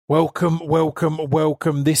Welcome.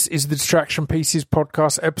 This is the Distraction Pieces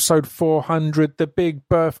podcast, episode 400, the big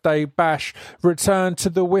birthday bash, return to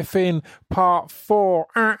the Whiffin, part 4.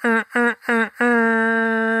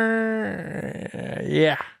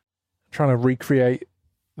 Yeah. Trying to recreate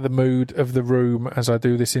the mood of the room as I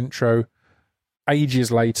do this intro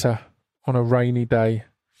ages later on a rainy day.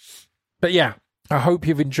 But yeah, I hope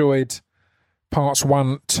you've enjoyed parts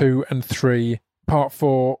 1, 2 and 3. Part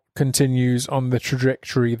 4 continues on the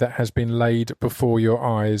trajectory that has been laid before your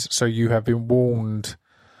eyes, so you have been warned.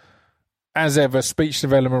 As ever,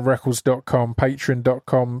 speechdevelopmentrecords.com,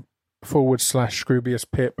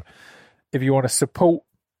 patreon.com/ScroobiusPip if you want to support.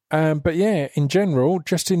 But yeah, in general,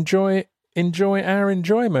 just enjoy our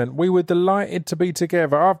enjoyment. We were delighted to be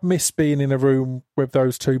together. I've missed being in a room with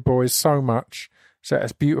those two boys so much, so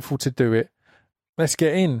it's beautiful to do it. Let's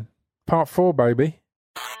get in. Part 4, baby.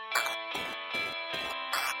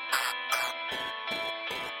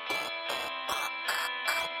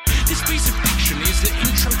 This piece of fiction is the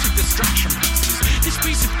intro to Distraction Pieces. This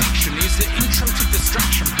piece of fiction is the intro to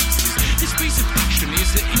Distraction Pieces. This piece of fiction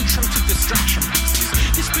is the intro to Distraction Pieces.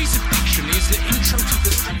 This piece of fiction is the intro to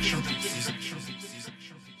Distraction Pieces.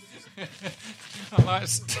 I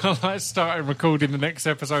like starting recording the next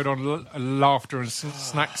episode on laughter and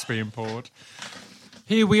snacks being poured.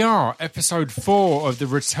 Here we are, episode 4 of the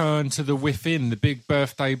Return to the Whiffin, the big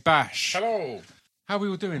birthday bash. Hello. How are we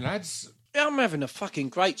all doing, lads? Yeah, I'm having a fucking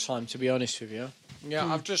great time, to be honest with you. Yeah,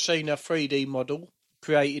 I've just seen a 3D model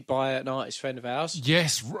created by an artist friend of ours.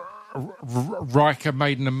 Yes, Riker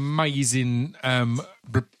made an amazing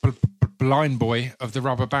blind boy of the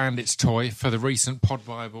Rubber Bandits toy for the recent Pod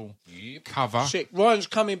Bible cover. Sick. Ryan's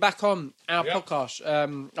coming back on our podcast. I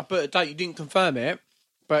put a date, you didn't confirm it,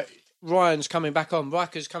 but Ryan's coming back on.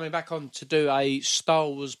 Riker's coming back on to do a Star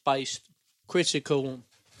Wars-based critical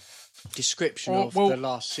description of the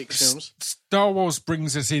last 6 films. Star Wars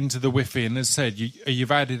brings us into the Whiffin. As said,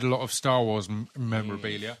 you've added a lot of Star Wars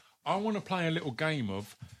memorabilia. I want to play a little game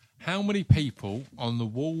of how many people on the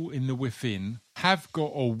wall in the Whiffin have got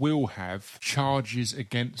or will have charges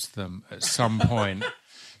against them at some point.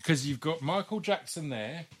 Because you've got Michael Jackson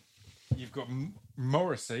there, you've got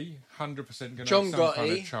Morrissey, 100% going to have some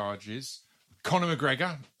kind of charges. Conor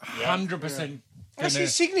McGregor, 100%. That's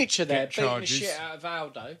his signature there, beating charges. the shit out of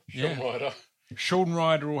Aldo. Sean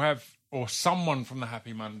Ryder will have, or someone from the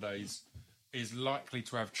Happy Mondays is likely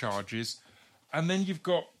to have charges. And then you've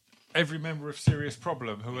got every member of Serious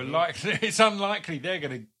Problem who are likely, it's unlikely they're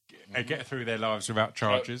going to get through their lives without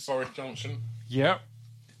charges. Boris Johnson. Yep.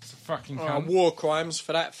 It's a fucking cunt. War crimes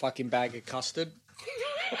for that fucking bag of custard.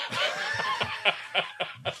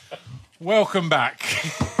 Welcome back.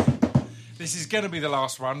 This is going to be the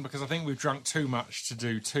last one because I think we've drunk too much to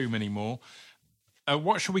do too many more.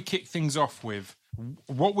 What should we kick things off with?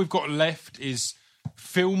 What we've got left is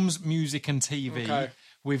films, music and TV. Okay.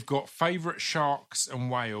 We've got favourite sharks and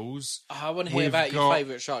whales. I want to hear about your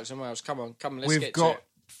favourite sharks and whales. Come on, let's get to it.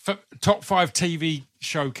 We've got top 5 TV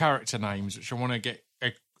show character names, which I want to get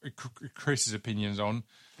Chris's opinions on.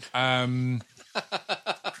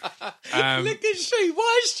 Look at Stu.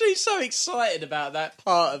 Why is Stu so excited about that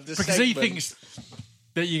part of the because segment? he thinks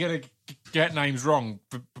that you're going to get names wrong,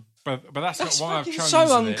 but that's not why I've chosen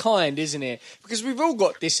so unkind, isn't it? Because we've all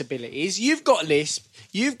got disabilities. You've got a lisp.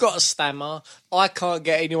 You've got a stammer. I can't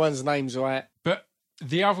get anyone's names right. But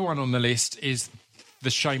the other one on the list is the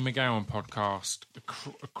Shane McGowan podcast, A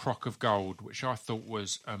Crock of Gold, which I thought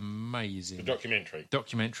was amazing. The documentary.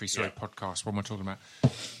 Podcast, what am I talking about?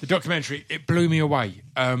 The documentary, it blew me away.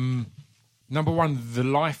 Number one, the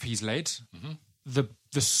life he's led. Mm-hmm.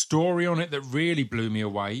 The story on it that really blew me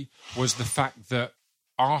away was the fact that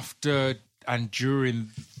after and during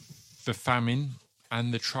the famine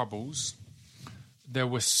and the Troubles, there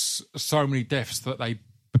were so many deaths that they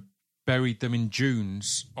buried them in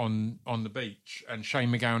dunes on the beach. And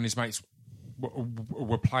Shane McGowan and his mates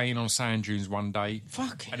were playing on sand dunes one day.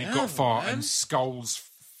 And it got far and skulls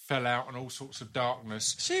fell out and all sorts of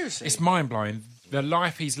darkness. Seriously? It's mind-blowing. The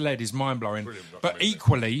life he's led is mind-blowing. But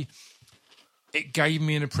equally, it gave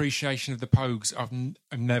me an appreciation of the Pogues I've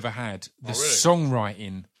never had. The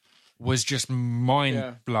songwriting was just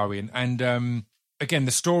mind-blowing. And again,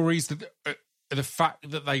 the stories, the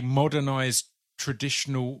fact that they modernised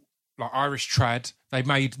traditional, like Irish trad, they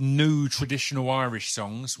made new traditional Irish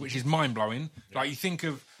songs, which is mind-blowing. Like, you think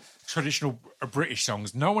of traditional British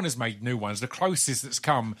songs, no one has made new ones. The closest that's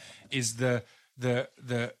come is the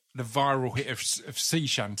viral hit of sea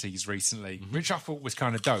shanties recently, which I thought was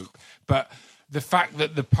kind of dope. But the fact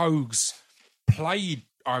that the Pogues played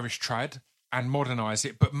Irish trad and modernised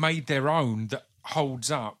it, but made their own that holds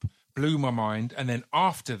up, blew my mind. And then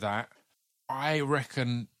after that, I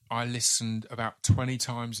reckon I listened about 20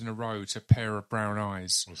 times in a row to Pair of Brown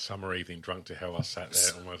Eyes. On summer evening, drunk to hell, I sat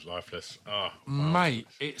there almost lifeless. Oh, mate,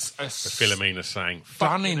 it's a Philomena sang.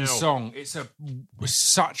 Stunning song. It's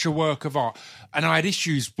such a work of art. And I had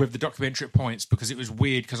issues with the documentary at points because it was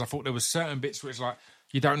weird, because I thought there were certain bits where it's like,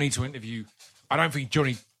 you don't need to interview. I don't think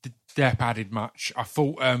Johnny Depp added much. I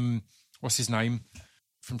thought, what's his name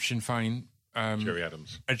from Sinn Féin? Jerry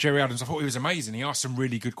Adams. Jerry Adams. I thought he was amazing. He asked some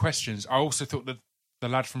really good questions. I also thought that the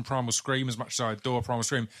lad from Primal Scream, as much as I adore Primal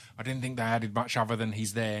Scream, I didn't think they added much other than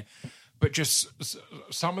he's there. But just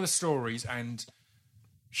some of the stories and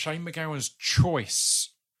Shane MacGowan's choice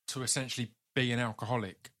to essentially be an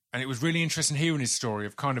alcoholic. And it was really interesting hearing his story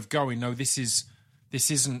of kind of going, no, this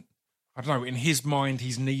isn't, I don't know, in his mind,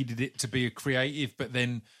 he's needed it to be a creative, but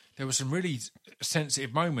then there were some really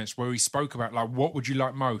sensitive moments where he spoke about, like, what would you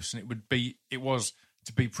like most? And it was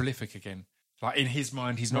to be prolific again. Like, in his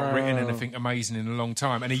mind, he's not written anything amazing in a long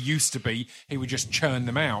time. And he used to be, he would just churn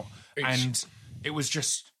them out. And it was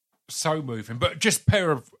just so moving. But just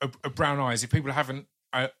Pair of Brown Eyes, if people haven't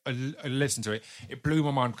listened to it, it blew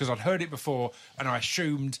my mind because I'd heard it before and I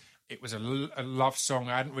assumed it was a love song.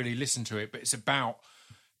 I hadn't really listened to it, but it's about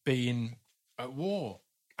being at war.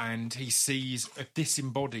 And he sees a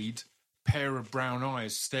disembodied pair of brown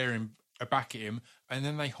eyes staring back at him, and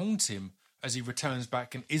then they haunt him as he returns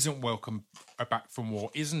back and isn't welcomed back from war,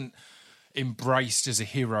 isn't embraced as a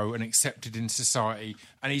hero and accepted in society,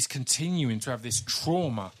 and he's continuing to have this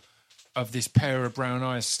trauma of this pair of brown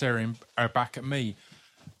eyes staring back at me.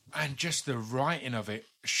 And just the writing of it,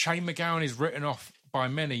 Shane MacGowan is written off by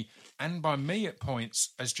many, and by me at points,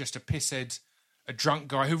 as just a pisshead, a drunk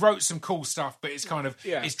guy who wrote some cool stuff, but it's kind of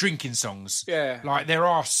it's drinking songs. Yeah, like there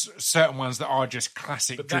are certain ones that are just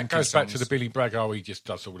classic. But drinking that goes songs. back to the Billy Bragg. Oh, he just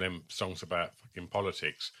does all them songs about fucking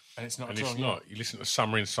politics, and it's not. And it's not. You listen to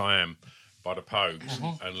 "Summer in Siam" by the Pogues,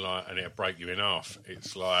 and it'll break you in half.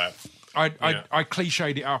 It's like I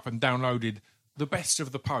cliched it up and downloaded the best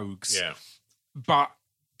of the Pogues. Yeah, but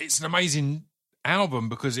it's an amazing album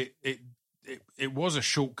because it was a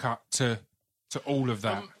shortcut to all of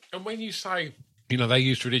that. And when you say, you know, they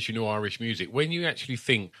use traditional Irish music, when you actually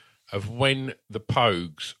think of when the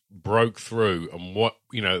Pogues broke through and what,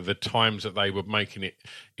 you know, the times that they were making it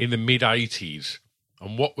in the mid-'80s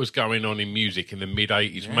and what was going on in music in the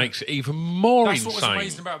mid-'80s makes it even more insane. That's what was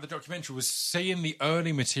amazing about the documentary, was seeing the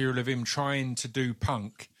early material of him trying to do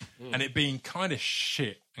punk and it being kind of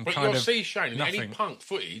shit. And but kind you'll of see Shane, in any punk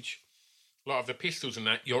footage, like of the Pistols and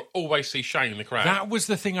that, you'll always see Shane in the crowd. That was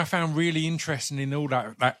the thing I found really interesting in all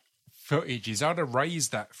that footage, is I'd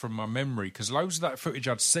erased that from my memory because loads of that footage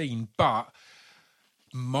I'd seen, but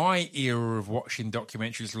my era of watching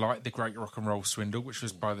documentaries like The Great Rock and Roll Swindle, which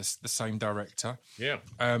was by the same director,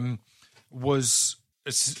 was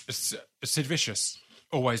Sid Vicious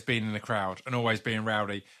always being in the crowd and always being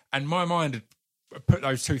rowdy, and my mind had put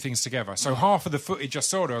those two things together. So half of the footage I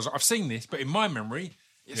saw, I was like, I've seen this, but in my memory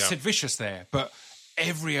it's Sid Vicious there, but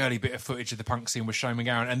every early bit of footage of the punk scene was Shane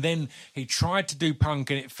MacGowan. And then he tried to do punk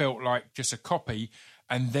and it felt like just a copy.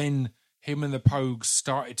 And then him and the Pogues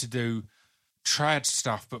started to do trad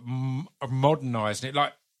stuff, but modernising it.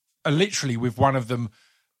 Like literally with one of them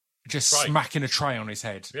just smacking a tray on his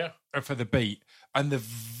head for the beat. And the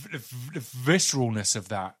visceralness of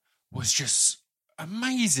that was just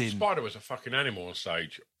amazing. Spider was a fucking animal on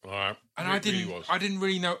stage. And I didn't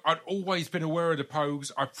really know. I'd always been aware of the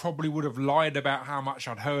Pogues. I probably would have lied about how much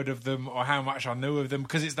I'd heard of them or how much I knew of them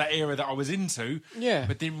because it's that era that I was into. Yeah,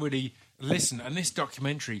 but didn't really listen. And this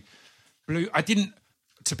documentary I didn't,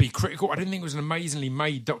 to be critical, I didn't think it was an amazingly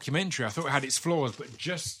made documentary. I thought it had its flaws, but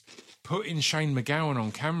just putting Shane MacGowan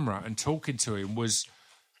on camera and talking to him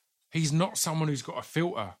he's not someone who's got a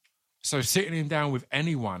filter. So sitting him down with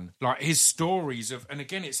anyone, like his stories of, and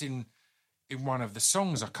again, it's in one of the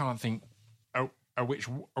songs, I can't think which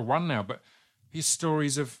one now, but his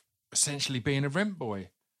stories of essentially being a rent boy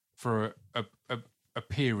for a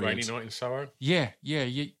period. Rainy Night in Soho? Yeah.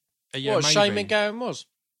 What, Shane MacGowan was?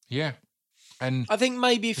 Yeah. And I think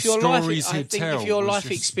maybe if your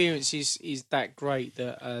life experience is that great,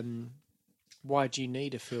 that why do you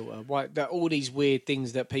need a filter? Why that all these weird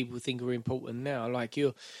things that people think are important now, like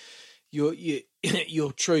your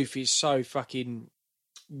truth is so fucking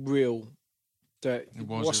real that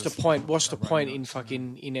what's the point? What's the point in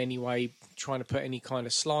fucking in any way trying to put any kind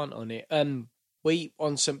of slant on it? We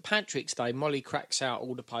on St Patrick's Day, Molly cracks out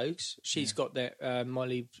all the Pogues. She's got that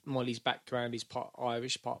Molly's background is part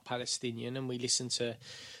Irish, part Palestinian, and we listen to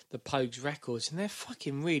the Pogues records, and they're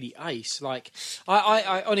fucking really ace. Like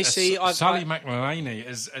I honestly, Sally McIlheney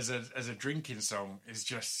as a drinking song is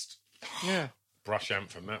just Yeah. Brush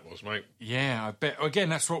anthem that was, mate. Yeah, I bet. Again,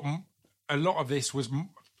 that's what a lot of this was.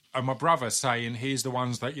 My brother saying, "Here's the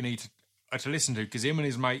ones that you need to listen to," because him and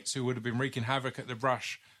his mates, who would have been wreaking havoc at the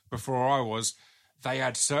Brush before I was, they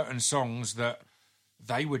had certain songs that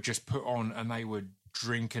they would just put on and they would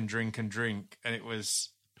drink and drink and drink, and it was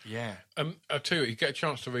I'll tell you, you get a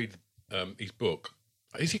chance to read his book.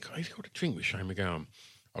 Is he called A Drink with Shane MacGowan?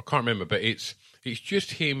 I can't remember, but it's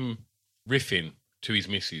just him riffing to his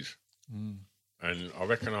missus, and I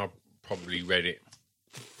reckon I probably read it.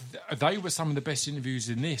 They were some of the best interviews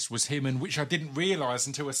in this. Was him, and which I didn't realise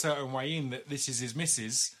until a certain way in that this is his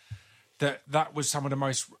missus. That was some of the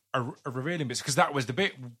most revealing bits, because that was the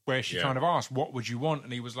bit where she kind of asked, "What would you want?"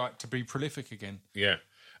 and he was like, "To be prolific again." Yeah,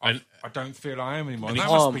 and I don't feel I am anymore. And that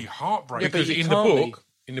must be heartbreaking. Because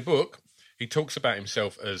in the book, he talks about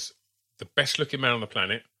himself as the best-looking man on the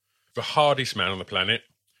planet, the hardest man on the planet.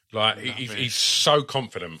 Like he's so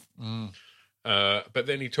confident. But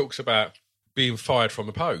then he talks about being fired from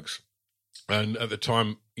the Pogues, and at the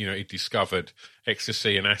time, he discovered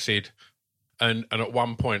ecstasy and acid. And at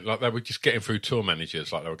one point, like, they were just getting through tour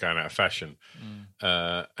managers, like they were going out of fashion.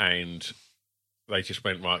 And they just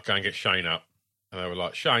went, right, go and get Shane up. And they were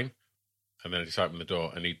like, Shane? And then they just opened the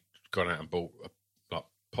door, and he'd gone out and bought like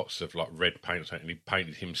pots of like red paint or something, and he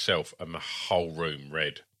painted himself and the whole room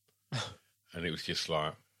red. And it was just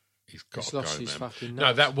like, he's got to go, man.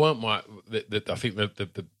 No, that weren't my... I think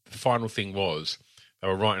the final thing was they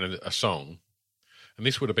were writing a song, and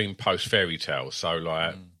this would have been post Fairy Tale, so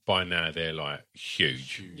like by now they're like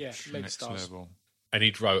huge. Yeah, next level. And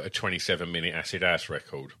he'd wrote a 27-minute Acid House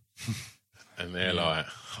record, and they're like,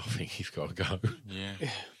 I think he's got to go. Yeah.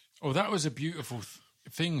 Well, that was a beautiful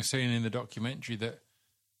thing seeing in the documentary that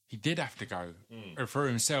he did have to go for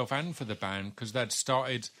himself and for the band, because they'd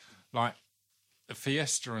started like the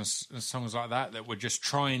Fiesta and songs like that were just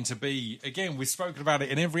trying to be, again, we've spoken about it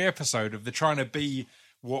in every episode, of the trying to be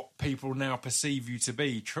what people now perceive you to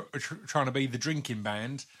be, trying to be the drinking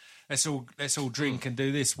band. Let's all drink and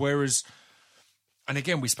do this. Whereas, and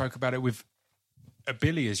again, we spoke about it with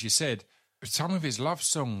Billy, as you said, some of his love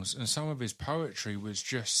songs and some of his poetry was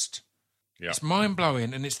just, it's mind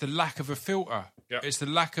blowing, and it's the lack of a filter. Yep. It's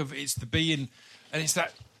the being, and it's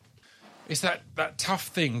that tough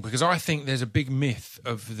thing, because I think there's a big myth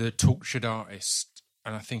of the tortured artist.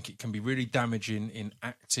 And I think it can be really damaging in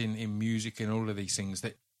acting, in music, and all of these things,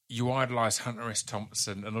 that you idolise Hunter S.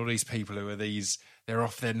 Thompson and all these people who are they're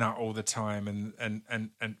off their nut all the time,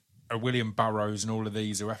 and William Burroughs and all of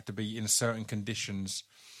these who have to be in certain conditions.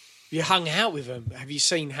 You hung out with them. Have you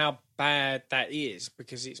seen how bad that is?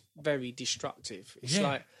 Because it's very destructive. It's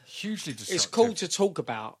like hugely destructive. It's cool to talk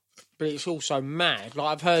about, but it's also mad. Like,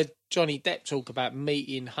 I've heard Johnny Depp talk about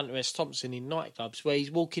meeting Hunter S. Thompson in nightclubs where he's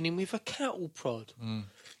walking in with a cattle prod.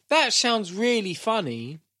 That sounds really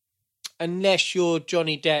funny, unless you're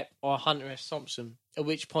Johnny Depp or Hunter S. Thompson, at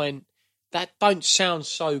which point that don't sound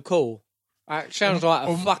so cool. It sounds like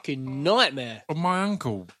a fucking nightmare. My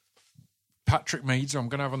uncle, Patrick Meads, I'm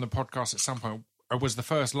going to have on the podcast at some point, was the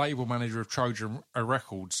first label manager of Trojan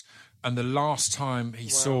Records, and the last time he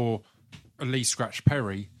saw Lee Scratch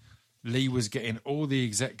Perry, Lee was getting all the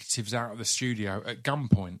executives out of the studio at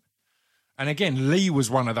gunpoint. And again, Lee was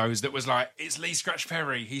one of those that was like, it's Lee Scratch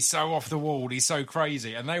Perry. He's so off the wall. He's so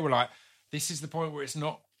crazy. And they were like, this is the point where it's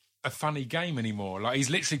not a funny game anymore. Like, he's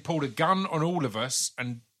literally pulled a gun on all of us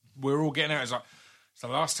and we're all getting out. It's like, it's the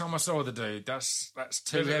last time I saw the dude. That's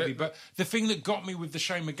too heavy. But the thing that got me with the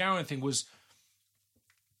Shane MacGowan thing was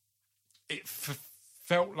it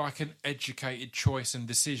felt like an educated choice and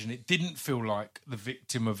decision. It didn't feel like the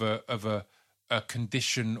victim of a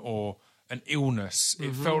condition or an illness.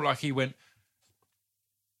 It felt like he went,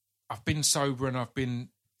 I've been sober and I've been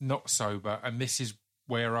not sober, and this is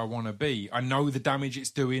where I want to be. I know the damage it's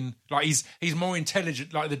doing. Like, he's more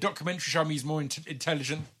intelligent. Like, the documentary showed me he's more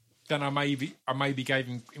intelligent than I maybe gave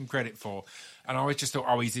him credit for. And I always just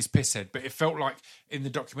thought, he's this pisshead. But it felt like in the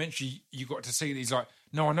documentary you got to see that he's like,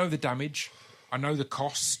 no, I know the damage. I know the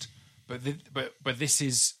cost, but this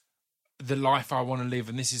is the life I want to live,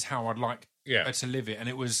 and this is how I'd like to live it. And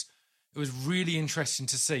it was really interesting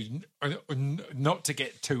to see, not to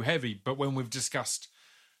get too heavy, but when we've discussed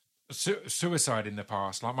suicide in the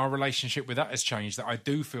past, like, my relationship with that has changed, that I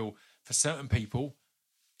do feel for certain people,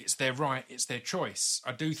 it's their right, it's their choice.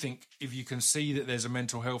 I do think if you can see that there's a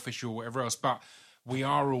mental health issue or whatever else, but we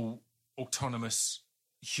are all autonomous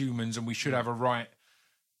humans and we should have a right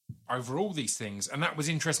over all these things. And that was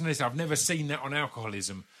interesting. I've never seen that on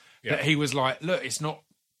alcoholism. Yeah. That he was like, look, it's not,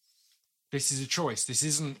 this is a choice. This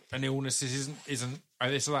isn't an illness. This isn't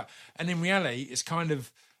this or that. And in reality, it's kind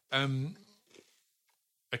of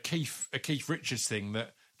a Keith Richards thing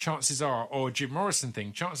that chances are, or a Jim Morrison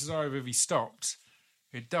thing, chances are if he stopped,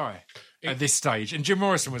 he'd die at this stage. And Jim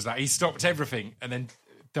Morrison was that. He stopped everything and then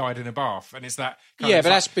died in a bath. And it's that kind Yeah, of but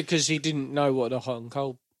that's because he didn't know what the hot and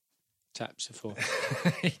cold taps are for.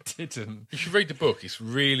 he didn't. You should read the book. It's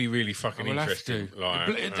really, really fucking I will have interesting. to.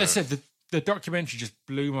 Like, I said, the documentary just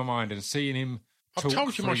blew my mind, and seeing him I've talk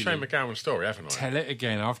told you my freely. Shane McGowan story, haven't I? Tell it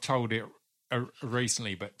again. I've told it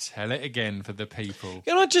recently, but tell it again for the people.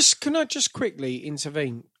 Can I just quickly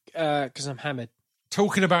intervene because I'm hammered?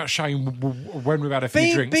 Talking about Shane when we've had a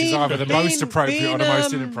few drinks is either the most appropriate or the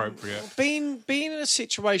most inappropriate. Being in a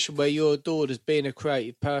situation where you're adored as being a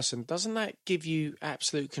creative person, doesn't that give you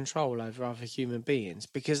absolute control over other human beings?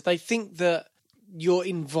 Because they think that you're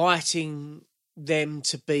inviting them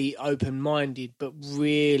to be open-minded, but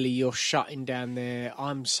really you're shutting down their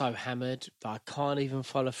I'm so hammered that I can't even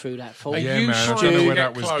follow through that thought. Yeah, you man, I trying don't know to where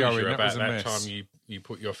get that was closure going. That about was a that mess. time you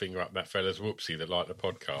put your finger up that fella's whoopsie that liked the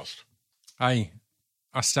podcast? Hey,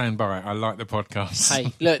 I stand by it. I like the podcast.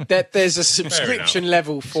 Hey, look, there's a subscription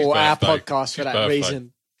level for our birthday. podcast for His that birthday.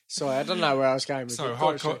 reason. Sorry, I don't know where I was going with So it.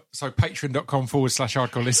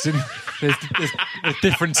 patreon.com/hardcore listing. There's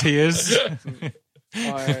different tiers.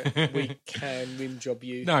 We can rim job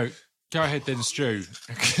you. No, go ahead then, Stu,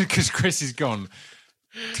 because Chris is gone.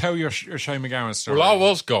 Tell your Shane McGowan story. Well, I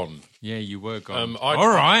was gone. Yeah, you were gone. I- All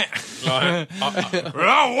right. Like, Well,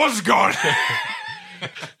 I was gone.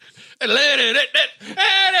 and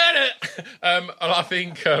I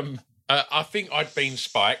think I'd been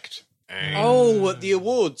spiked. And Oh, at the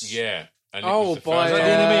awards. yeah. And Oh, it was the by first the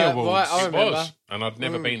NME Awards. right, I it remember. was, and I'd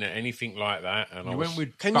never been at anything like that. And I You was, went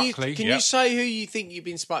with Can Buckley. you Yep. say who you think you've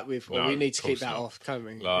been spiked with? Or No, we need to of keep course that not. off, can't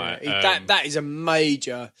we? Like, that is a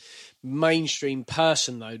major mainstream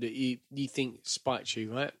person though that you think spiked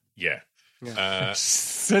you, right? yeah.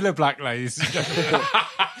 Cilla Black, ladies and gentlemen.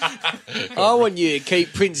 I want you to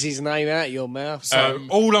keep Prince's name out of your mouth. So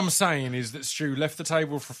all I'm saying is that Stu left the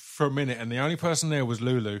table for a minute, and the only person there was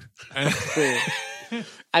Lulu. And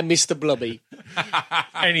And Mr. Blobby.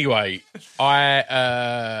 Anyway,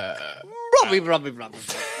 I Blobby.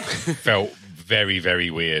 felt very, very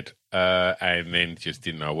weird, and then just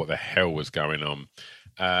didn't know what the hell was going on.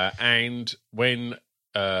 And when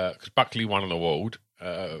because Buckley won an award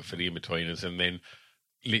for the In-Betweeners, and then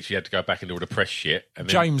literally had to go back and do all the press shit. And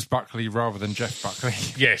then, James Buckley rather than Jeff Buckley.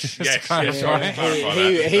 yes, clarify.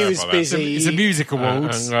 right. He was busy. It's a music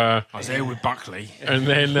awards. And, I was there with Buckley. and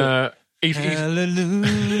then he's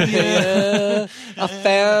Hallelujah. I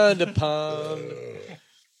found a pond.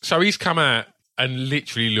 so he's come out and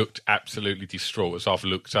literally looked absolutely distraught as I've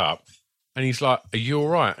looked up. And he's like, "Are you all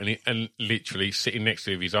right?" And literally sitting next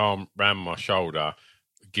to me with his arm round my shoulder,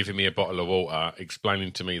 giving me a bottle of water,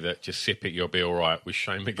 explaining to me that just sip it, you'll be all right, with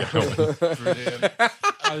Shane McGowan. Brilliant.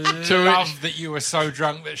 I love that you were so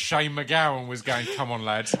drunk that Shane McGowan was going, come on,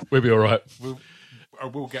 lads, We'll be all right.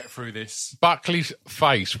 we'll get through this. Buckley's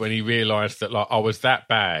face when he realised that like I was that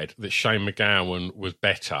bad that Shane McGowan was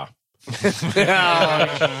better.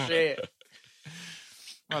 Oh, shit.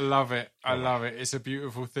 I love it. I love it. It's a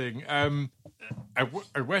beautiful thing.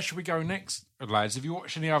 Where should we go next, lads? Have you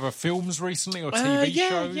watched any other films recently or TV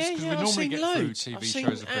shows? Because we I've normally seen get loads. through TV I've seen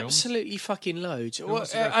shows and films. absolutely fucking loads. Who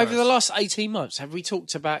wants to go Over the first? last 18 months, have we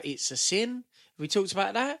talked about It's a Sin? Have we talked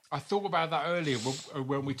about that? I thought about that earlier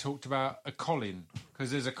when we talked about a Colin,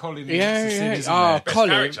 because there's a Colin. Yeah, It's a Sin, yeah. isn't Oh, there? Best Colin.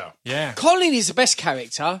 character. Yeah. Colin is the best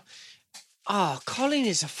character. Colin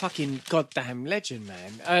is a fucking goddamn legend,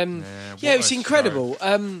 man. what Yeah, it was a incredible.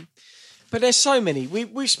 But there's so many.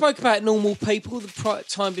 We spoke about Normal People the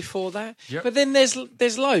time before that. Yep. But then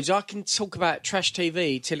there's loads. I can talk about trash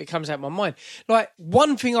TV till it comes out of my mind. Like,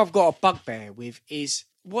 one thing I've got a bugbear with is,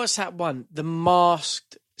 what's that one? The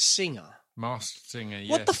Masked Singer. Masked Singer, yes.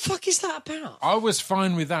 What the fuck is that about? I was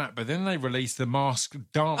fine with that, but then they released the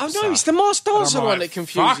Masked Dancer. Oh, no, it's the Masked Dancer I'm one like, that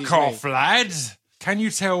confuses Fuck off, me. lads. Can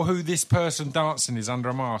you tell who this person dancing is under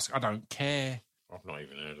a mask? I don't care. I've not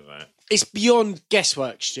even heard of that. It's beyond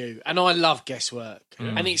guesswork, Stu, and I love guesswork.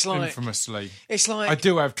 And it's like, Infamously. it's like, I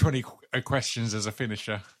do have 20 questions as a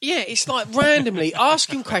finisher. yeah, it's like randomly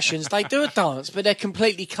asking questions. They do a dance, but they're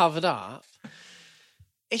completely covered up.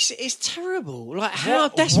 It's terrible. Like, how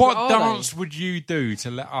desperate What are dance they? would you do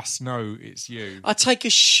to let us know it's you? I take a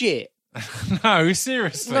shit. No,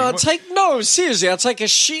 seriously. No, What- seriously, I take a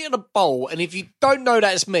shit in a bowl, and if you don't know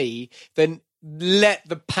that's me, then let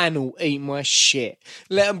the panel eat my shit.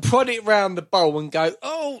 Let them prod it round the bowl and go,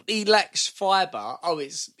 oh, he lacks fibre. Oh,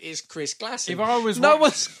 it's Chris Glasson. If I was no wa-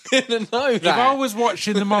 one's going to know that. If I was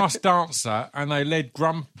watching The Masked Dancer and they lent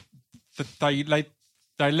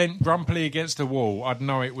grumpily against the wall, I'd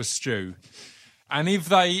know it was Stu. And if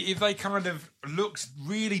they kind of looked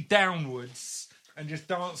really downwards and just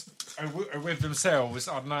danced with themselves,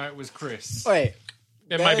 I'd know it was Chris. Wait.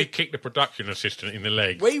 Yeah, maybe kick the production assistant in the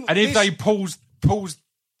leg. And if they paused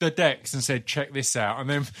the decks and said, "Check this out,"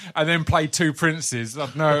 and then played Two Princes,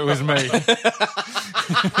 I'd know it was me.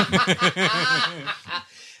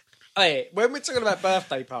 Hey, when we're talking about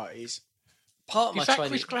birthday parties, part of my Is that 20...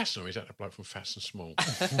 Chris Glasser or is that the bloke from Fast and Small?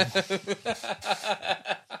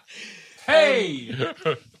 Hey,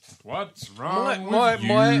 what's wrong with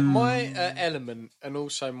you? My element and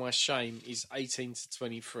also my shame is 18 to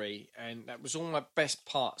 23, and that was all my best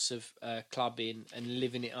parts of clubbing and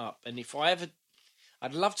living it up. And if I ever,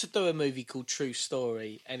 I'd love to do a movie called True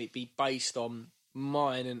Story, and it be based on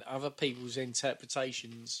mine and other people's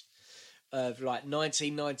interpretations of like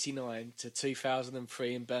 1999 to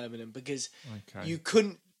 2003 in Birmingham, because you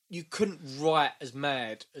couldn't write as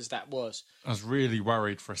mad as that was. I was really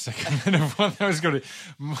worried for a second. And one that was going to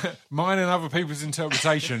mine and other people's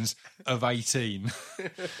interpretations of 18.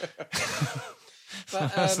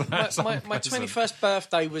 But my 21st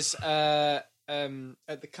birthday was at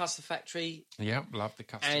the Custard Factory. Yeah, love the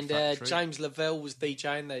Custard and, Factory. And James Lavelle was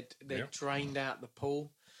DJing. They drained out the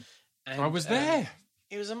pool. And, I was there.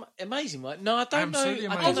 It was amazing, right? No, I don't Absolutely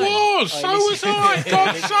know. amazing. I was! So was I!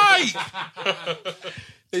 God's sake!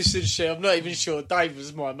 This is shit. I'm not even sure Dave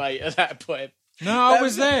was my mate at that point. No, I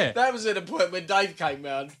was there. That was at a point when Dave came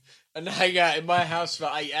round and hung out in my house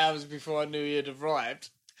for 8 hours before I knew he had arrived.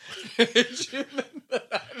 Do you remember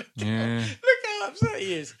that? Yeah. Look how upset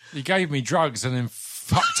he is. He gave me drugs and then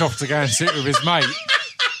fucked off to go and sit with his mate.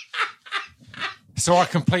 So I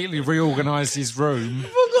completely reorganised his room. I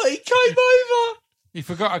forgot he came over. He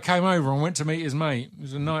forgot I came over and went to meet his mate. It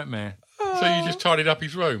was a nightmare. So you just tidied up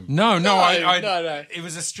his room? No. No. It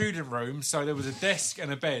was a student room, so there was a desk and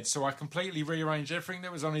a bed. So I completely rearranged everything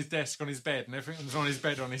that was on his desk on his bed, and everything that was on his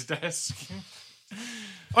bed on his desk.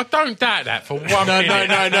 I don't doubt that for 1 minute.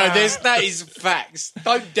 No. That is facts.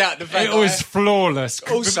 Don't doubt the fact. It was flawless.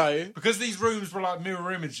 Also, because these rooms were like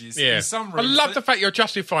mirror images. Yeah. In some I rooms, love the fact you're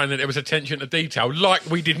justifying that there was attention to detail, like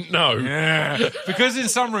we didn't know. Yeah, because in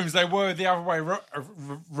some rooms they were the other way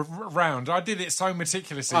round. I did it so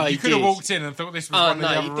meticulously. Oh, you could have walked in and thought this was one of the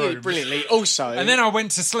other you rooms. did it brilliantly. Also, And then I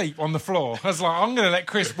went to sleep on the floor. I was like, I'm going to let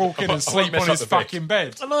Chris walk in and sleep mess on up his the bed. fucking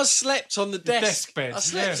bed. and I slept on the desk. Desk bed, I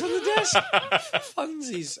slept yeah. on the desk.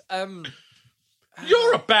 Funsies.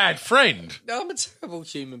 You're a bad friend. I'm a terrible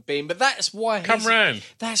human being, but that's why Come round.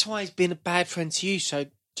 That's why he's been a bad friend to you. So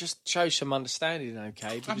just show some understanding, okay?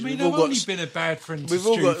 I Because mean, we've I've all only got been a bad friend to we've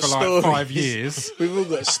all Stu got for like stories. 5 years. we've all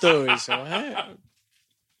got stories. All right?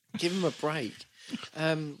 Give him a break.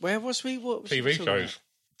 Where was we? What was TV we talking shows.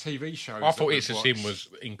 TV shows. I thought that It's a we've Sin watched. was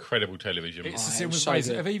incredible television. It's a it Sin was was so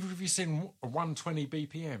amazing. good. Have either of you seen 120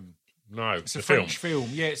 BPM? No, It's the a film. French film.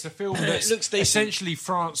 Yeah, it's a film that's looks decent. essentially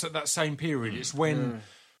France at that same period. It's when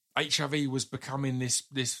HIV was becoming this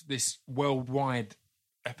worldwide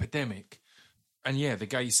epidemic, and yeah, the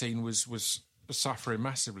gay scene was suffering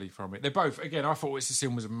massively from it. They're both, again, I thought It's a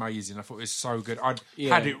Sin was amazing. I thought it was so good. I'd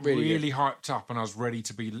had it really hyped up, and I was ready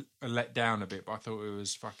to be let down a bit, but I thought it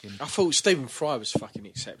was fucking. I thought Stephen Fry was fucking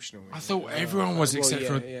exceptional. I thought everyone was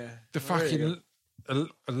exceptional. Yeah. The fucking. A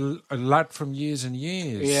lad from Years and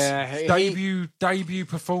Years. Yeah, debut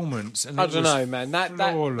performance. And I it don't was know, man.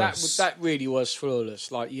 flawless. That really was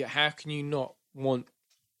flawless. Like, how can you not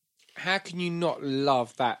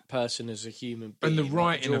love that person as a human being? And the like,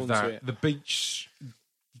 writing of drawn to that, it? the beach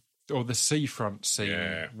or the seafront scene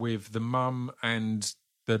Yeah. with the mum and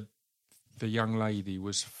the young lady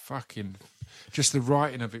was fucking. Just the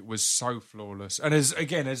writing of it was so flawless. And as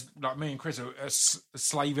like me and Chris are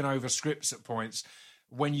slaving over scripts at points,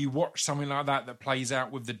 when you watch something like that plays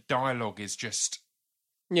out with the dialogue is just.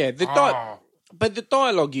 Yeah, but the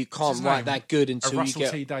dialogue you can't his write name? that good until you Russell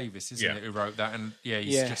get. T Davis, isn't Yeah. it, who wrote that? And yeah,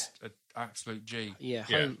 he's just an absolute G. Yeah,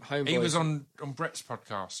 Yeah. home He boys. was on Brett's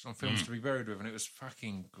podcast on Films to Be Buried With, and it was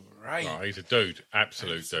fucking great. Oh, he's a dude.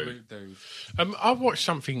 Absolute dude. Absolute dude. I watched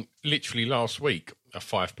something literally last week, a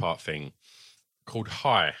 5-part thing called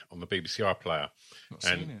High on the BBC iPlayer.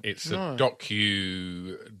 seen And it. it's a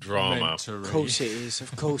docu-drama Of course it is.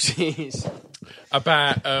 Of course it is.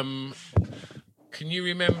 about... can you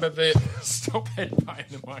remember the... Stop headbutting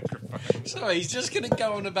the microphone. Sorry, he's just going to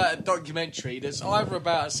go on about a documentary that's either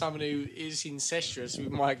about someone who is incestuous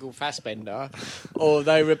with Michael Fassbender, or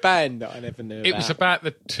they were a band that I never knew about. It was about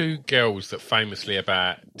the 2 girls that famously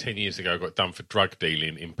about 10 years ago got done for drug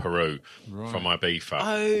dealing in Peru from Ibiza.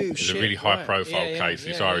 Oh, It was shit, a really high-profile right. Yeah, case,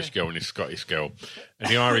 this yeah, Irish girl and this Scottish girl. And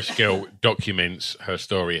the Irish girl documents her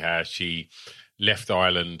story, how she left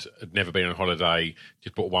Ireland, had never been on holiday,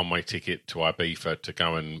 just bought a one-way ticket to Ibiza to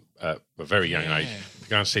go and, at a very young age, to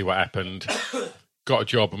go and see what happened. Got a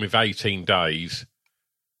job, and within 18 days,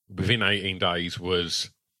 was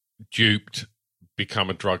duped, become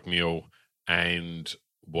a drug mule, and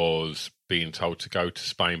was being told to go to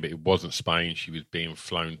Spain, but it wasn't Spain. She was being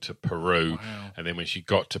flown to Peru. Wow. And then when she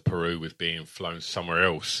got to Peru, was being flown somewhere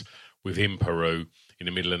else within Peru in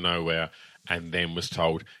the middle of nowhere, and then was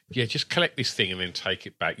told, yeah, just collect this thing and then take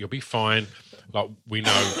it back. You'll be fine. Like, we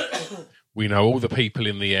know all the people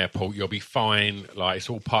in the airport. You'll be fine. Like, it's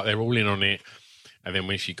all they're all in on it. And then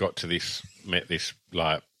when she got to met this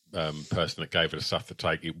person that gave her the stuff to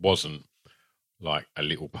take, it wasn't like a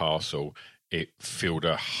little parcel. It filled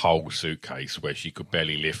a whole suitcase where she could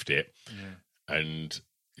barely lift it, and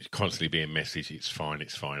constantly being messaged, it's fine,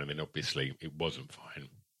 and then obviously it wasn't fine.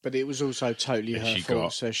 But it was also totally her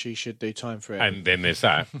fault, so she should do time for it. And then there's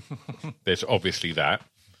that. There's obviously that.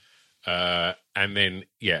 And then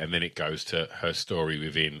it goes to her story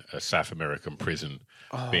within a South American prison,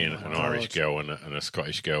 being an Irish girl and a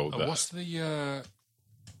Scottish girl. What's the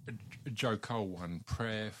Joe Cole one?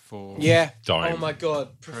 Prayer for Yeah. Dime. Oh my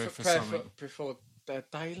God. Prayer for Prayer something. before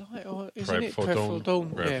daylight, or isn't Prayer it? before Prayer dawn. for dawn.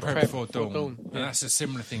 Prayer Yeah, Prayer Prayer Before Dawn. Yeah. And that's a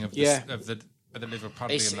similar thing of Yeah. the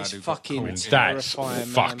Liverpudlian It's lad who fucking got caught. That's terrifying,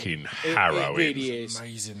 fucking man. harrowing. It really is.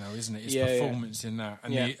 Amazing though, isn't it? His Yeah, yeah. performance in that,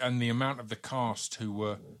 and the amount of the cast who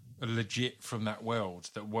were legit from that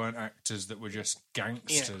world, that weren't actors, that were just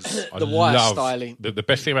gangsters. The wire love- styling. The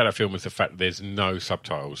best thing about that film was the fact that there's no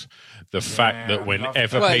subtitles. The fact that I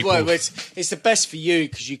whenever love people... Well, it's the best for you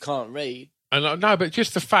because you can't read. No, but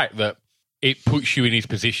just the fact that it puts you in his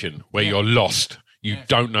position where you're lost. You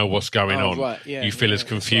don't know what's going on. Right, yeah, you feel yeah, as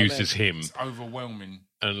that's what I confused meant. as him. It's overwhelming.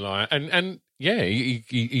 And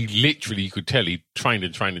he literally, you could tell he trained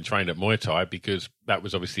at Muay Thai, because that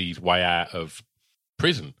was obviously his way out of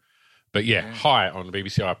prison. But High on the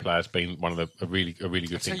BBC iPlayer has been one of a really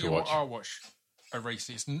good thing to watch. What I watched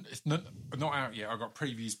recently. It's not out yet. I got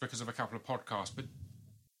previews because of a couple of podcasts, but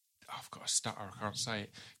I've got a stutter. I can't say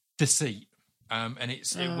it. Deceit. And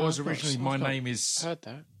it was originally My Name Is. Heard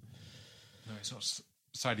that. No, it's not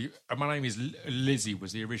Sadie. My Name Is Lizzie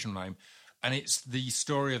was the original name, and it's the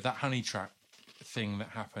story of that honey trap thing that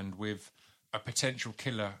happened with a potential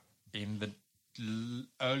killer in the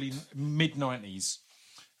early mid-90s.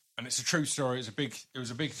 And it's a true story. It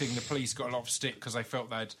was a big thing. The police got a lot of stick because they felt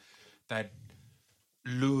they'd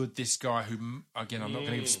lured this guy who, again, I'm not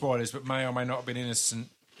going to give spoilers, but may or may not have been innocent.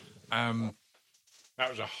 That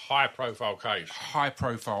was a high-profile case. High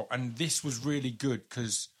profile, and this was really good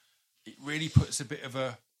because it really puts a bit of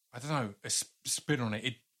a spin on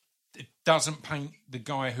it. It doesn't paint the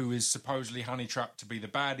guy who is supposedly honey trapped to be the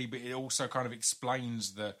baddie, but it also kind of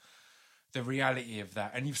explains the reality of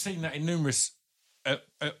that. And you've seen that in numerous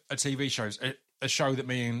TV shows. A show that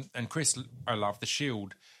me and Chris love, The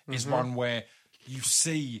Shield, is one where you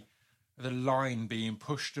see the line being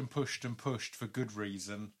pushed and pushed and pushed for good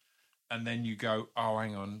reason, and then you go, oh,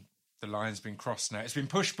 hang on, the line's been crossed now. It's been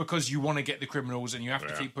pushed because you want to get the criminals, and you have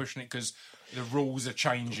to keep pushing it because the rules are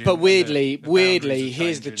changing. But weirdly, the boundaries are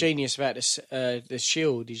here's the changing. genius about the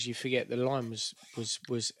Shield is you forget the line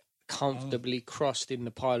was comfortably crossed in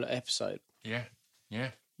the pilot episode. Yeah.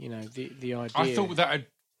 You know the idea.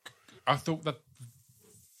 I thought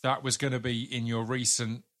that was going to be in your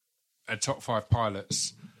recent top 5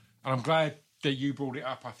 pilots, and I'm glad that you brought it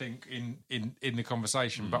up. I think in the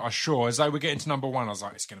conversation, but I sure as they were getting to number 1, I was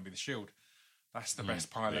like, it's going to be The Shield. That's the best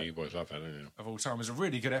pilot Yeah, you boys love that, don't you? of all time. It was a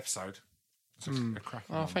really good episode. It's a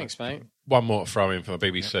cracking one. thanks, mate. One more to throw in from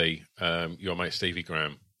the BBC. Your mate Stevie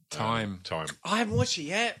Graham. Time. I haven't watched it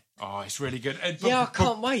yet. Oh, it's really good. And, Yeah, I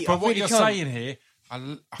can't wait. But I what really you're can't. saying here,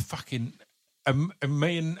 I fucking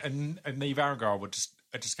me and Neve Argyle were just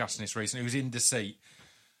discussing this recently. It was in Deceit.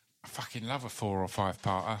 I fucking love a 4 or 5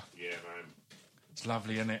 parter. Yeah, man. It's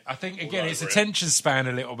lovely, isn't it? I think again, it's over it. attention span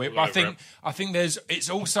a little bit, but over I think it's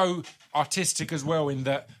also artistic as well in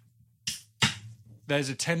that there's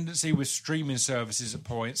a tendency with streaming services at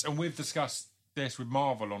points, and we've discussed this with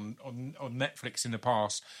Marvel on Netflix in the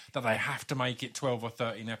past, that they have to make it 12 or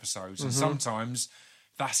 13 episodes, and sometimes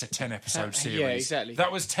that's a 10 episode series. Yeah, exactly. If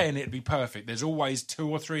that was 10, it'd be perfect. There's always 2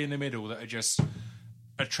 or 3 in the middle that are just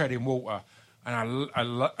a treading water. And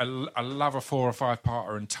I love a 4 or 5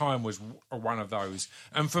 parter, and Time was one of those.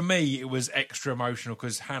 And for me, it was extra emotional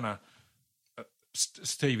because Hannah,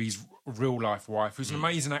 Stevie's real life wife, who's an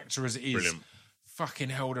amazing actor as it is, Brilliant. fucking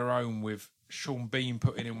held her own with Sean Bean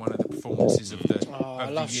putting in one of the performances of the I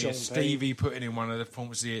love year. Sean Bean. Stevie putting in one of the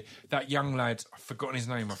performances of the year. That young lad, I've forgotten his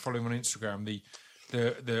name. I follow him on Instagram.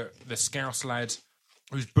 The Scouse lad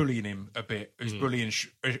who's bullying him a bit, who's bullying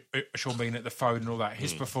Sean Bean at the phone and all that.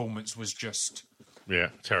 His performance was just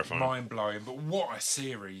terrifying, mind blowing. But what a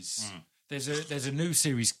series! There's a new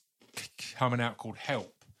series coming out called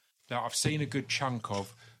Help that I've seen a good chunk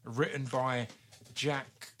of, written by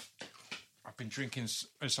Jack. I've been drinking, so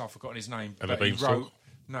I've forgotten his name. And but he wrote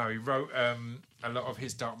a lot of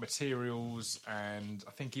his Dark Materials, and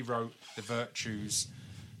I think he wrote The Virtues.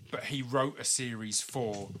 But he wrote a series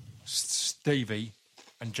for Stevie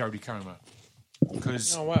and Jodie Comer,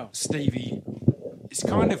 because Stevie is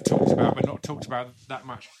kind of talked about, but not talked about that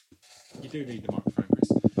much. You do need the microphone,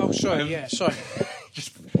 Chris. Oh, sorry, sorry.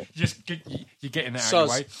 You're getting that out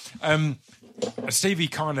of the way. Stevie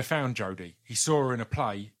kind of found Jodie. He saw her in a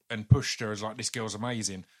play and pushed her as like, this girl's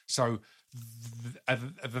amazing. So,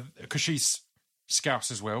 because she's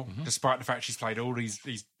Scouse as well, despite the fact she's played all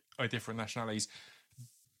these different nationalities,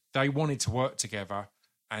 they wanted to work together.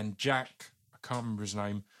 And Jack, I can't remember his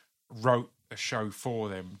name, wrote a show for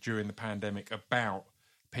them during the pandemic about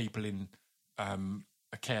people in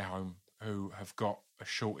a care home who have got a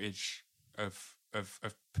shortage of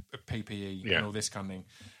PPE and all this kind of thing.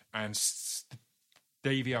 And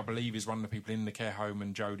Stevie, I believe, is one of the people in the care home,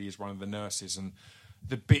 and Jodie is one of the nurses. And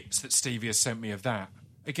the bits that Stevie has sent me of that,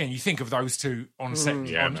 again, you think of those two on set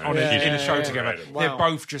in a show together. Wow. They're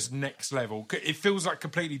both just next level. It feels like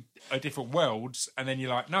completely different worlds, and then you're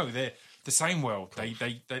like, no, they're the same world. They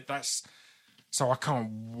that's so I can't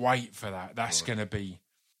wait for that. That's going to be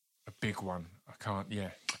a big one. I can't. Yeah,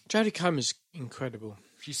 Jodie Comer's incredible.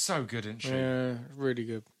 She's so good, isn't she? Yeah, really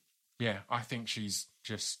good. Yeah, I think she's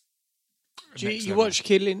just. Do you watch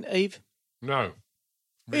Killing Eve? No,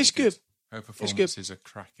 really it's good. Her performances are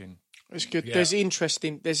cracking. It's good. Yeah. There's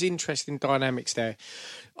interesting dynamics there.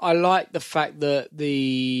 I like the fact that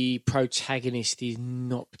the protagonist is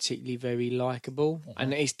not particularly very likable,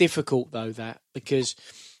 and it's difficult though because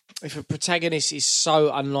if a protagonist is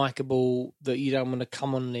so unlikable that you don't want to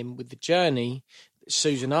come on them with the journey,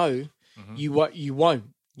 Susan O, you won't.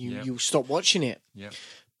 You'll stop watching it. Yeah.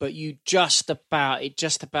 But it just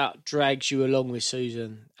about drags you along with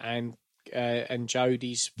Susan and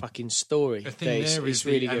Jodie's fucking story. The thing there is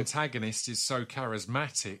really the good. antagonist is so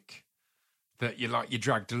charismatic that you're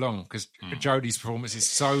dragged along, because Jodie's performance is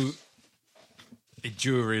so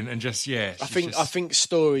enduring and just I think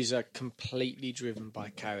stories are completely driven by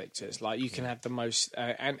characters. Like, you can have the most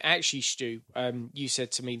and actually, Stu, you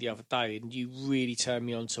said to me the other day, and you really turned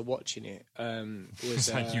me on to watching it.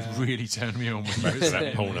 You really turned me on with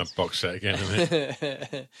that Pornhub box set again, isn't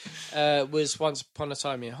it? Was Once Upon a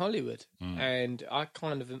Time in Hollywood, and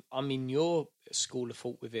I'm in your school of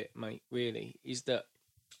thought with it, mate. Really, is that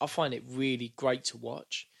I find it really great to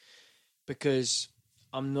watch, because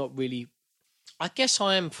I'm not really. I guess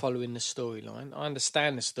I am following the storyline. I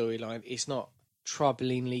understand the storyline. It's not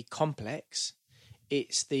troublingly complex.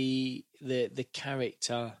 It's the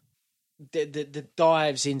character, the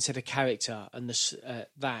dives into the character and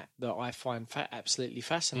that I find absolutely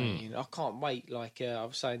fascinating. I can't wait. Like I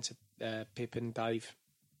was saying to Pip and Dave,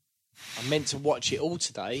 I meant to watch it all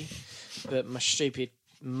today, but my stupid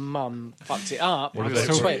mum fucked it up.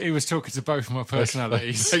 He was talking to both my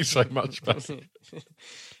personalities. Thanks so much, buddy.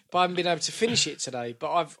 But I haven't been able to finish it today.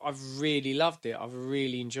 But I've really loved it. I've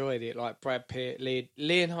really enjoyed it. Like Brad Pitt,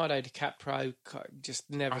 Leonardo DiCaprio,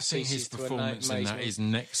 just never I think ceases his to performance in amaze that me. is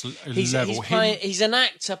next He's level. he's an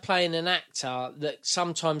actor playing an actor that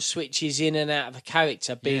sometimes switches in and out of a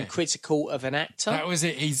character, being critical of an actor. That was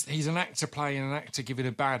it. He's an actor playing an actor giving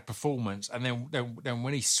a bad performance, and then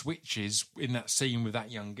when he switches in that scene with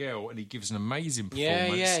that young girl and he gives an amazing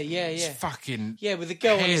performance. It's fucking with the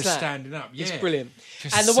girl on his lap standing up. Yeah, it's brilliant.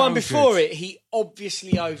 Just And the so one before good. it, he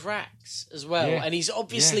obviously overacts as well, and he's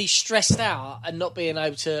obviously stressed out and not being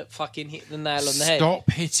able to fucking hit the nail on the head. Stop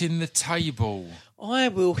hitting the table. I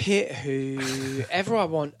will hit whoever I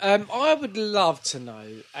want. I would love to know,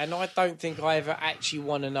 and I don't think I ever actually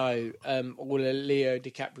want to know all of Leo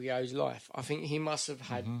DiCaprio's life. I think he must have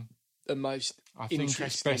had the most I think it's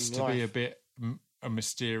interesting best to life. be a bit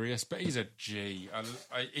mysterious, but he's a G.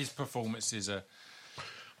 His performances are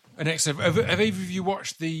an excellent. Have either of you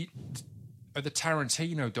watched the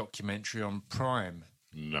Tarantino documentary on Prime?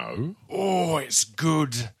 No. Oh, it's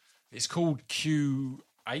good. It's called Q8,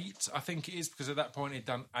 I think it is, because at that point he'd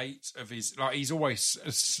done 8 of his. Like, he's always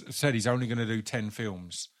said he's only going to do 10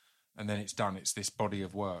 films, and then it's done. It's this body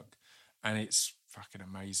of work, and it's fucking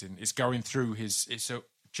amazing. It's going through his. It's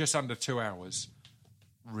just under 2 hours.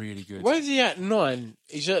 Really good. Where's he at? 9.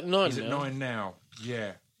 He's at 9. He's at 9 now.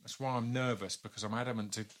 Yeah. That's why I'm nervous, because I'm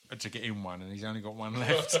adamant to get in one, and he's only got one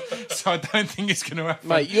left. So I don't think it's going to happen.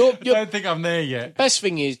 Mate, I don't think I'm there yet. Best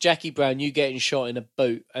thing is Jackie Brown, you getting shot in a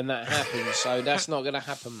boot, and that happens. So that's not going to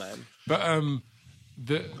happen, man. But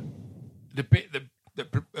the bit that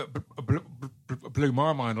blew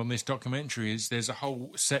my mind on this documentary is there's a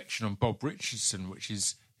whole section on Bob Richardson, which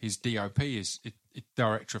is his DOP, his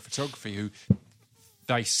director of photography, who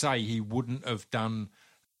they say he wouldn't have done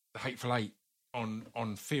Hateful Eight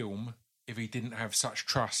on film if he didn't have such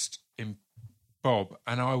trust in Bob.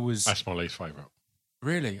 And That's my least favourite.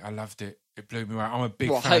 Really, I loved it. It blew me away. I'm a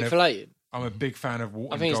big fan Hateful Eight? I'm a big fan of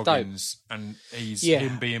Walton I think it's Goggins, and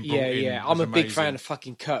him being brought in. Yeah. I'm a big fan of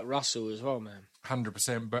fucking Kurt Russell as well, man.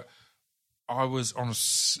 100%. But I was on a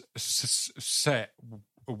set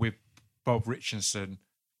with Bob Richardson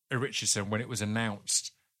when it was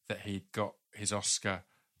announced that he'd got his Oscar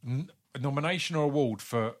nomination or award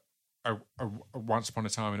for a Once Upon a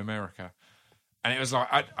Time in America. And it was like,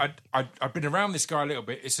 I've been around this guy a little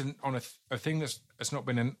bit. It's on a thing that's not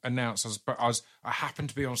been announced. But I happened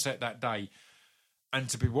to be on set that day, and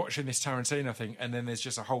to be watching this Tarantino thing, and then there's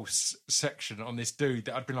just a whole section on this dude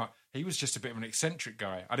that I'd been like, he was just a bit of an eccentric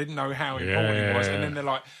guy. I didn't know how important he was. And then they're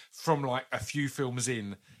like, from like a few films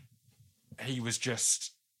in,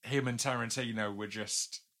 him and Tarantino were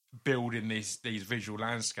just building these visual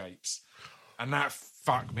landscapes. And that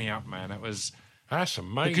fucked me up, man. That's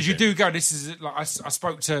amazing. Because you do go, this is like, I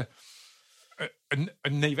spoke to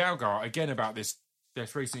Neve Algar again about this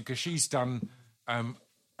recently, because she's done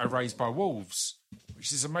a Raised by Wolves,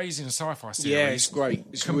 which is amazing sci-fi series. Yeah, it's great.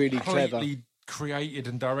 It's really clever. Completely created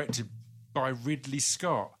and directed by Ridley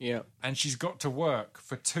Scott. Yeah. And she's got to work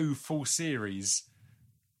for 2 full series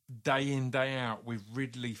day in, day out with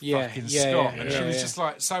Ridley fucking Scott. And she was just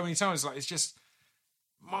like, so many times, like, it's just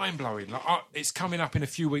mind-blowing. Like, it's coming up in a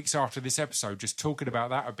few weeks after this episode, just talking about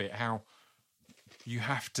that a bit, how you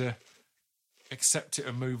have to accept it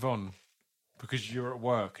and move on because you're at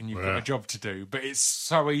work and you've got a job to do. But it's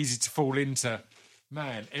so easy to fall into,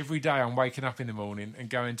 man, every day I'm waking up in the morning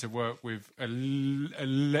and going to work with a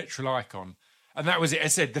literal icon. And that was it. I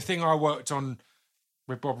said, the thing I worked on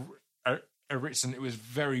with Bob Richardson, it was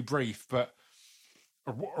very brief, but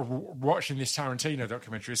watching this Tarantino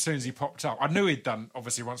documentary, as soon as he popped up, I knew he'd done,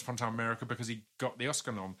 obviously, Once Upon a Time in America because he got the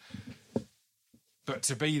Oscar nom. But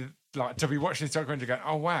to be watching this documentary going,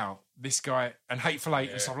 oh, wow, this guy, and Hateful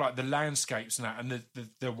Eight and stuff like the landscapes and that, and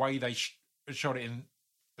the way they shot it in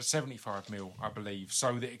 75mm, I believe,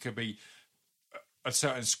 so that it could be a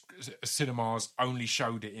certain cinemas only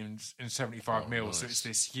showed it in 75mm, nice. So it's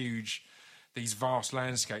this huge, these vast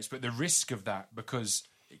landscapes. But the risk of that, because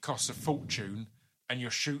it costs a fortune and you're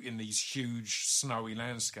shooting these huge snowy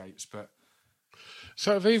landscapes. But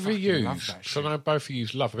so have either of you, so I know both of you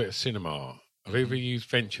love a bit of cinema, have either of you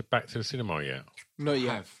ventured back to the cinema yet? Not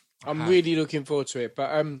yet. I'm really looking forward to it,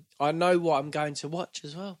 but I know what I'm going to watch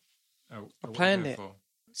as well. I planned it.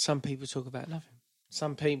 Some people talk about nothing.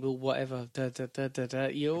 Some people, whatever.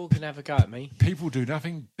 You all can have a go at me. People do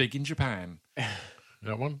nothing big in Japan.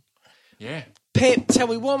 That one? Yeah. Pip, tell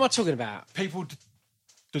me, what am I talking about? People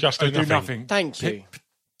just do nothing. Thank you.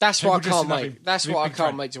 That's what I can't wait. That's what I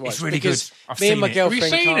can't wait to watch. It's really good. Me and my girlfriend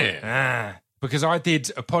Have you seen it? Because I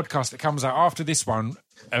did a podcast that comes out after this one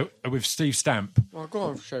with Steve Stamp, Oh, go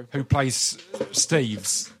on, show. who plays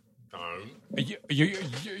Steve's.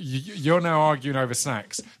 You're now arguing over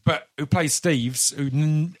snacks, but who plays Steve's,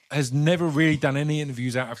 who has never really done any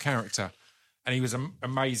interviews out of character, and he was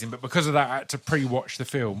amazing. But because of that, I had to pre-watch the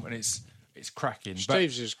film, and it's cracking.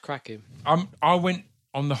 Steve's is cracking. I went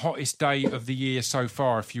on the hottest day of the year so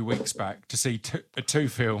far a few weeks back to see two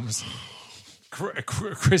films.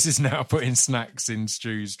 Chris is now putting snacks in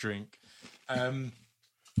Stu's drink. And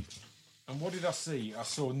what did I see? I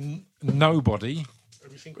saw Nobody.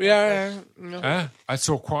 Yeah. I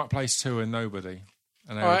saw Quiet Place 2 and Nobody.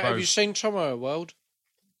 And All right, have you seen Tomorrow World?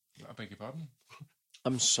 I beg your pardon?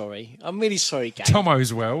 I'm sorry. I'm really sorry, Gabe.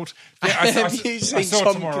 Tomo's World. Yeah, I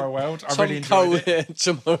saw Tomorrow World. I really enjoyed it.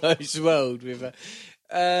 Tomorrow's World with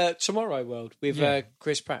Tomorrow World with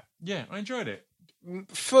Chris Pratt. Yeah, I enjoyed it.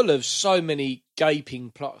 Full of so many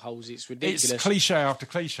gaping plot holes, it's ridiculous. It's cliche after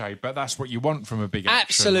cliche, but that's what you want from a big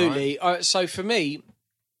action. Absolutely. Right? So for me,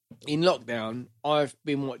 in lockdown, I've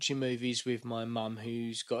been watching movies with my mum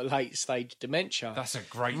who's got late stage dementia. That's a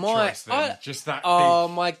great choice then. Just that Oh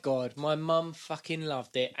big. my God, my mum fucking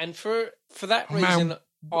loved it. And for that reason,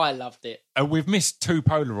 I loved it. We've missed 2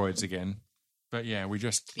 Polaroids again. But yeah, we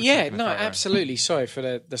just... Yeah, no, absolutely. Sorry for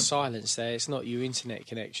the silence there. It's not your internet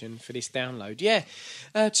connection for this download. Yeah.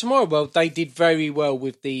 Tomorrow World, they did very well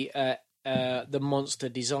with the monster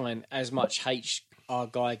design, as much hate our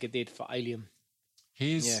Geiger did for Alien.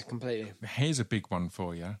 Yeah, completely. Here's a big one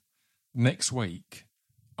for you. Next week,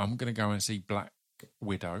 I'm going to go and see Black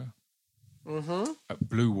Widow at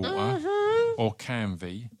Blue Water or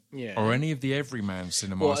Canvey or any of the Everyman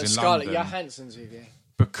cinemas in Scarlett London. Johansson's with you.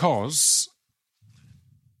 Because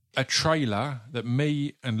a trailer that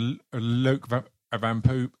me and Luke Van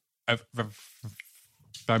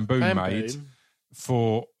Boom made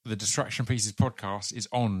for the Distraction Pieces podcast is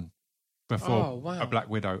on before a Black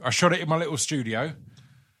Widow. I shot it in my little studio,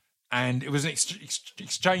 and it was an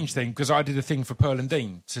exchange thing because I did a thing for Pearl and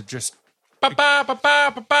Dean to just... Shut up!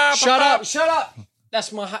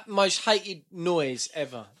 That's my most hated noise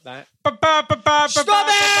ever, that. Stop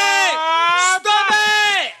it!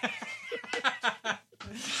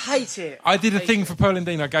 Hate it. I did a thing for Pearl and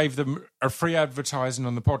Dean. I gave them a free advertising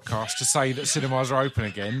on the podcast to say that cinemas are open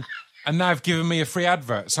again. And now they've given me a free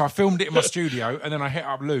advert. So I filmed it in my studio, and then I hit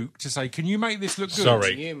up Luke to say, can you make this look good?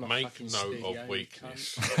 Sorry, make note of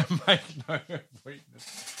weakness. Make note of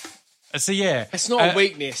weakness. So, yeah. It's not a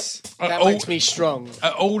weakness. That makes me strong.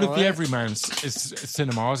 At all of the Everyman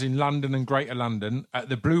cinemas in London and Greater London, at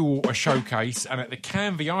the Blue Water Showcase, and at the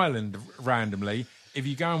Canvey Island, randomly, if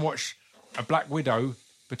you go and watch a Black Widow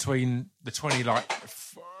between the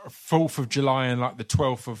 4th of July and the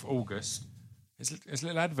 12th of August, there's a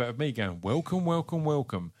little advert of me going, welcome, welcome,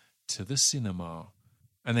 welcome to the cinema.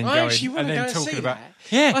 And then talking about that.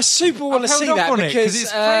 Yeah. I super want to see that because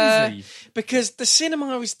it's crazy. Because the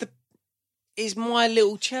cinema is my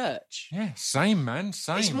little church. Yeah, same, man,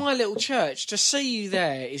 same. It's my little church. To see you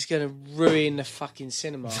there is going to ruin the fucking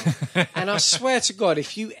cinema. And I swear to God,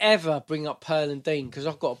 if you ever bring up Pearl and Dean, because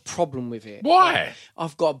I've got a problem with it. Why?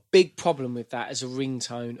 I've got a big problem with that as a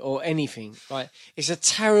ringtone or anything. It's a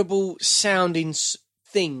terrible sounding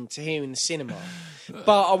thing to hear in the cinema.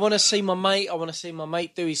 But I want to see my mate. I want to see my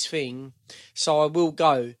mate do his thing. So I will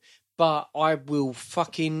go. But I will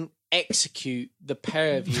fucking execute the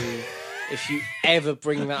pair of you if you ever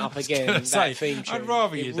bring that up again. That theme tune. I'd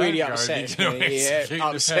rather you really don't upsets go. me.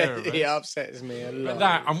 It upsets me a lot.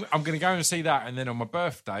 But I'm going to go and see that, and then on my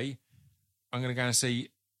birthday, I'm going to go and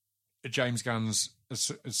see James Gunn's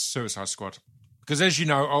Suicide Squad. Because as you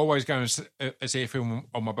know, I always go and see a film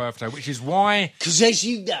on my birthday, which is why... Because as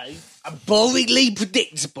you know, I'm boringly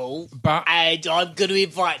predictable, and I'm going to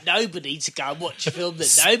invite nobody to go and watch a film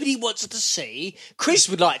that nobody wants to see. Chris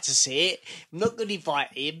would like to see it. I'm not going to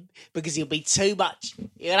invite him because he'll be too much.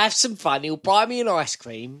 He'll have some fun. He'll buy me an ice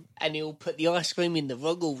cream, and he'll put the ice cream in the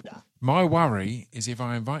wrong order. My worry is if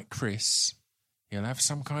I invite Chris, he'll have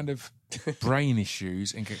some kind of brain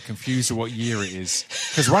issues and get confused with what year it is.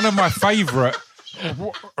 Because one of my favourite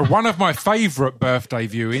birthday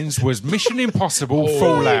viewings was Mission Impossible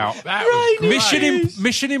Fallout. That was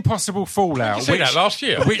Mission Impossible Fallout. Did you see that last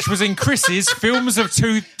year? Which was in Chris's Films of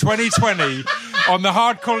 2020 on the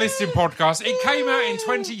Hardcore Listing podcast. It came out in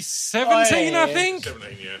 2017, I think.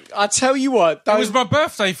 17, yeah. I tell you what. It was my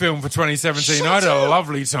birthday film for 2017. I had a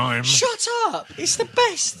lovely time. Shut up. It's the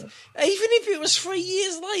best. Even if it was 3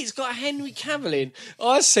 years late, it's got Henry Cavill in.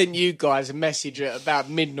 I sent you guys a message at about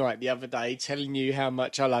midnight the other day telling you how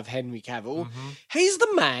much I love Henry Cavill. Mm-hmm. He's the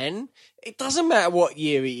man. It doesn't matter what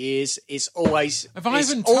year he is. It's always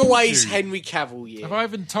Henry Cavill year. Have I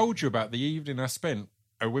even told you about the evening I spent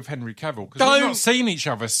with Henry Cavill? Because we've not seen each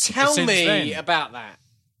other since then. Tell me about that.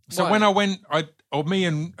 So when I went, me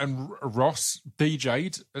and Ross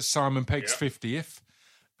DJ'd at Simon Pegg's 50th,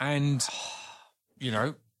 and,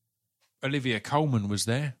 Olivia Colman was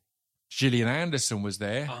there. Gillian Anderson was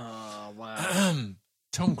there. Oh, wow.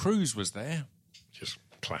 Tom Cruise was there. Just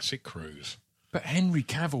classic Cruise. But Henry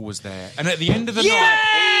Cavill was there. And at the end of the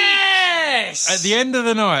night... At the end of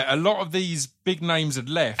the night, a lot of these big names had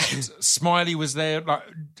left. Smiley was there. Like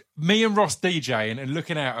me and Ross DJing and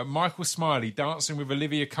looking out at Michael Smiley dancing with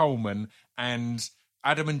Olivia Colman and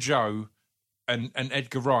Adam and Joe and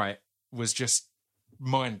Edgar Wright was just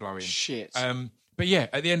mind-blowing. Shit. But yeah,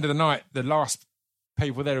 at the end of the night, the last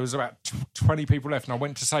people there was about 20 people left, and I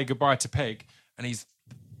went to say goodbye to Peg, and he's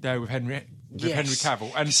there with Henry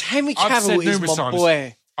Cavill. And Henry Cavill is my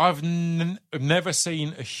boy. I've never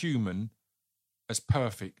seen a human as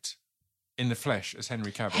perfect in the flesh as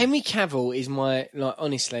Henry Cavill. Henry Cavill is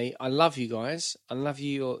honestly, I love you guys. I love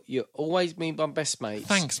you. You're always been my best mates.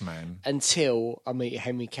 Thanks, man. Until I meet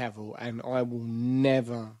Henry Cavill, and I will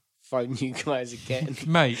never phone you guys again.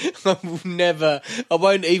 Mate. I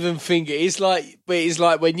won't even think it. It's like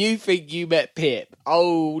when you think you met Pip,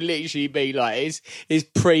 I'll literally be like, it's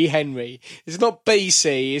pre-Henry. It's not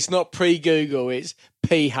BC, it's not pre-Google, it's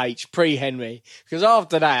PH, pre-Henry. Because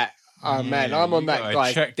after that, Oh man, I'm on that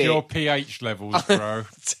guy. Check your pH levels, bro.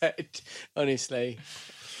 Honestly.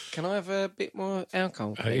 Can I have a bit more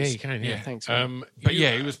alcohol, please? Yeah, you can. Yeah, thanks. But yeah,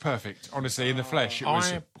 it was perfect. Honestly, in the flesh, it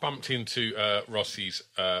was. I bumped into Rossi's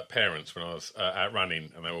parents when I was out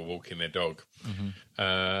running, and they were walking their dog. And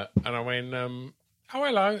I went, "Oh,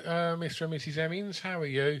 hello, Mr. and Mrs. Emmons. How are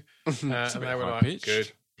you?" And they were like, high-pitched.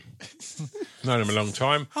 "Good." Known them a long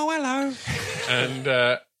time. Oh, hello. And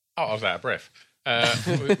I was out of breath.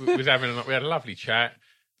 We had a lovely chat,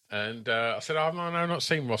 and I said, "I've not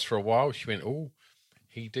seen Ross for a while." She went, "Oh,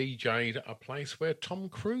 he DJ'd at a place where Tom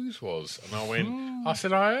Cruise was," and I went, "I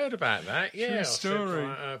said, I heard about that. Yeah, I story.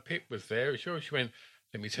 said, Pip was there. Sure." She went,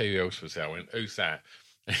 "Let me tell you who else was there." I went, "Who's that?"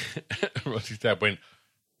 Ross's dad went,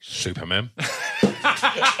 "Superman."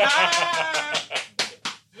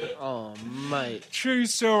 Oh, mate. True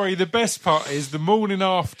story. The best part is the morning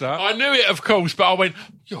after. I knew it, of course, but I went,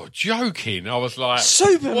 "You're joking." I was like,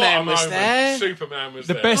 Superman what a was moment. there. Superman was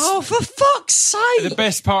The there. best- Oh, for fuck's sake. The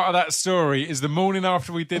best part of that story is the morning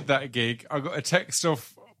after we did that gig, I got a text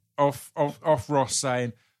off Ross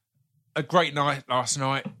saying, "A great night last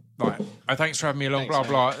night. Like, thanks for having me along." Thanks,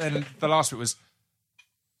 blah blah. And the last bit was,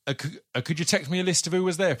 "Could you text me a list of who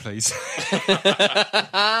was there, please?"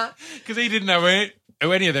 Because he didn't know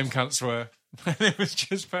who any of them cunts were. And it was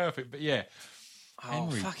just perfect. But yeah,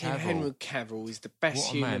 Henry Cavill. Henry Cavill is the best What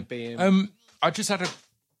a human man. being. I just had a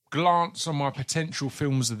glance on my potential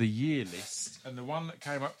films of the year list, and the one that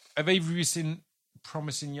came up. Have either of you seen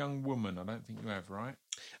Promising Young Woman? I don't think you have, right?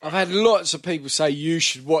 I've had lots of people say you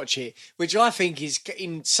should watch it, which I think is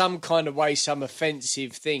in some kind of way some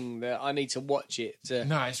offensive thing that I need to watch it.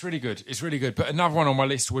 No, it's really good. It's really good. But another one on my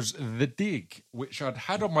list was The Dig, which I'd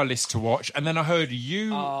had on my list to watch, and then I heard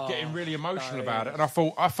you getting really emotional about it, and I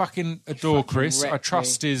thought, I fucking adore Chris. I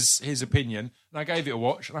trust his opinion, and I gave it a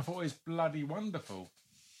watch, and I thought it was bloody wonderful.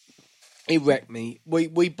 It wrecked me.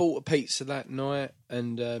 We bought a pizza that night,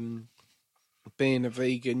 and being a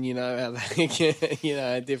vegan, you know how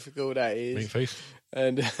how difficult that is. Meat feast.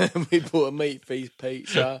 And we bought a meat feast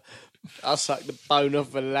pizza. I sucked the bone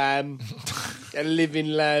off a lamb, a living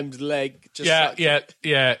lamb's leg. Yeah.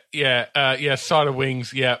 Side of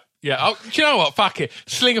wings. Yeah. Oh, do you know what? Fuck it.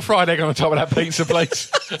 Sling a fried egg on the top of that pizza,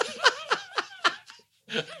 please.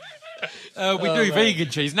 We do vegan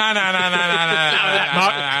cheese. No.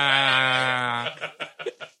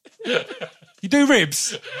 You do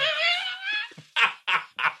ribs?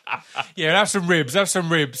 Yeah, have some ribs. Have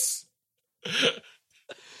some ribs.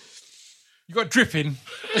 You got dripping.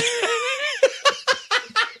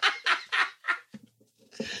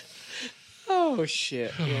 Oh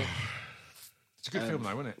shit! Yeah. It's a good film,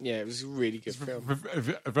 though, wasn't it? Yeah, it was a really good film.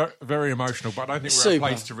 Very emotional, but I don't think we're at a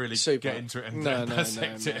place to really get into it and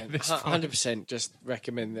dissect it at this point. 100% just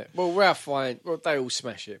recommend it. Well, Ralph Fiennes, they all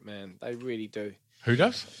smash it, man. They really do. Who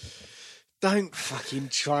does? Don't fucking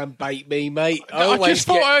try and bait me, mate. I I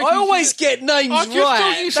always get names I just right.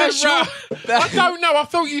 thought you said Ralph. I don't know. I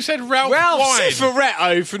thought you said Ralph Fiennes.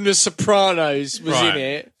 Cifaretto from The Sopranos was in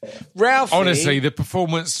it. Ralphie. Honestly, the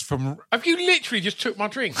performance from Have you literally just took my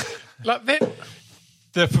drink? Like that?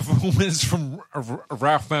 the performance from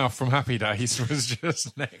Ralph Mouth from Happy Days was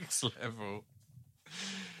just next level.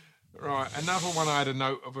 Right, another one I had a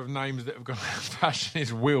note of names that have gone out of fashion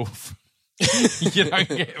is Wilf. You don't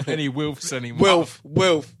get many Wilfs anymore.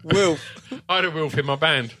 Wilf. I had a Wilf in my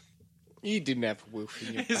band. You didn't have a Wilf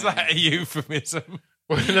in your Is band. that a euphemism?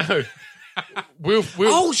 Well, no. Wilf.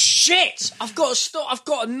 Oh shit! I've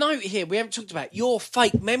got a note here. We haven't talked about your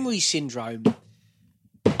fake memory syndrome.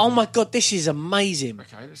 Oh my god, this is amazing.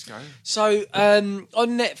 Okay, let's go. So on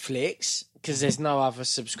Netflix, because there's no other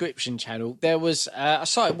subscription channel, there was I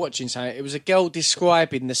started watching something. It was a girl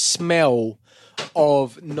describing the smell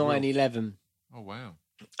of 9/11 Oh wow.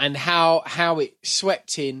 and how it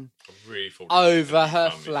swept in Really thought over her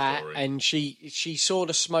funny flat, story. and she saw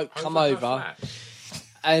the smoke come her over. flat.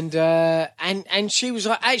 And she was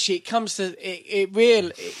like, actually, it comes to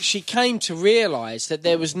she came to realise that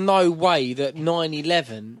there was no way that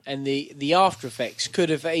 9/11 and the after effects could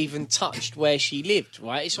have even touched where she lived.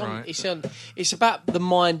 Right? It's about the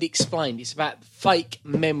mind explained. It's about fake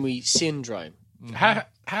memory syndrome.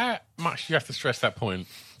 How much do you have to stress that point?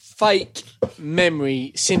 Fake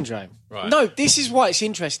memory syndrome. Right. No, this is why it's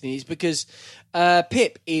interesting. Is because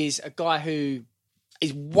Pip is a guy who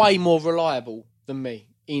is way more reliable than me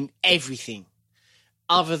in everything.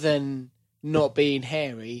 Other than not being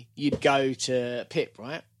hairy, you'd go to Pip,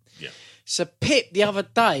 right? Yeah. So Pip the other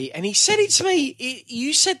day, and he said it to me.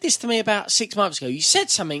 You said this to me about 6 months ago. You said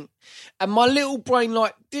something, and my little brain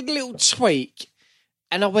did a little tweak,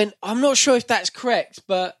 And I went, I'm not sure if that's correct,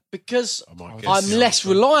 but because might I'm guess the less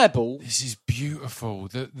reliable. This is beautiful.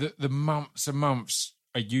 The months and months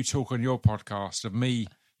you talk on your podcast of me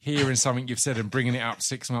hearing something you've said and bringing it up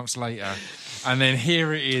 6 months later, and then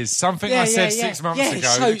here it is, something I said 6 months ago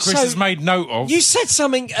that Chris has made note of. You said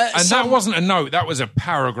something, and that wasn't a note; that was a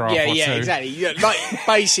paragraph. Yeah, or two. exactly. Yeah, like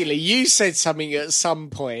basically, you said something at some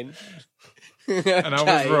point, and I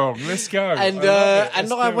was wrong. Let's go. And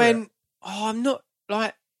I went, oh, I'm not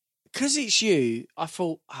like, because it's you. I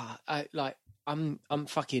thought, I'm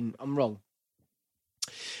wrong.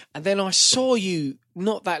 And then I saw you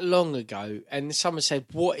not that long ago, and someone said,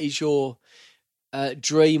 "What is your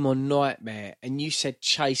dream or nightmare?" And you said,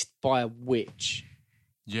 "Chased by a witch."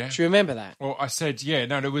 Yeah. Do you remember that? Well, I said, yeah.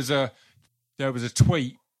 No, there was a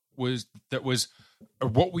tweet that was,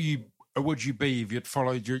 what would you be if you'd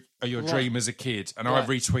followed your dream as a kid? And I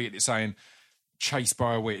retweeted it saying, "Chased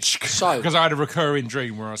by a witch," because I had a recurring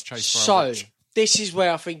dream where I was chased by a witch. This is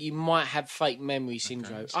where I think you might have fake memory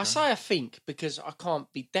syndrome. I say I think because I can't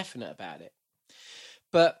be definite about it.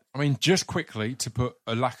 But I mean, just quickly to put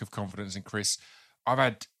a lack of confidence in Chris, I've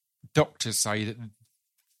had doctors say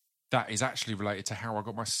that is actually related to how I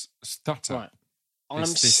got my stutter. Right.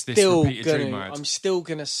 This I'm still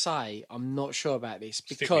gonna say I'm not sure about this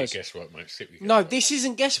because stick with guesswork, mate. No, this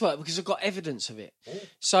isn't guesswork because I've got evidence of it. Ooh.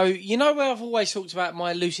 So you know where I've always talked about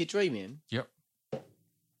my lucid dreaming? Yep.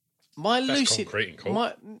 That's concrete and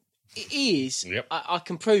cool. It is. Yep. I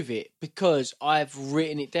can prove it because I've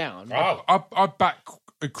written it down. Oh. I back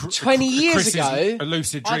 20 years Chris's ago. A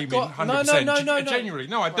lucid dreaming, 100%. No. Genuinely,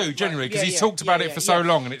 no, I do genuinely because he's talked about it for so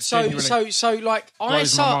long, and it's genuinely. So like I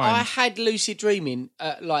my had lucid dreaming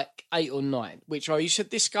at like 8 or 9, which I used to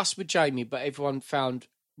discuss with Jamie, but everyone found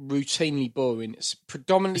routinely boring. It's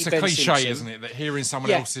predominantly It's a Ben cliche, Simpson. isn't it? That hearing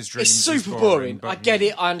someone else's dreams it's super is boring. but I get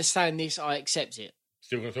it. I understand this. I accept it.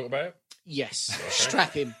 Still going to talk about it? Yes,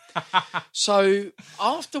 strap him. So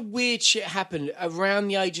after weird shit happened around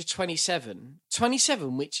the age of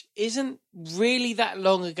 27, which isn't really that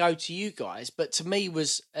long ago to you guys, but to me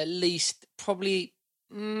was at least probably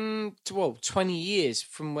 20 years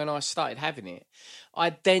from when I started having it,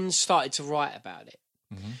 I then started to write about it.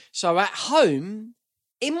 Mm-hmm. So at home,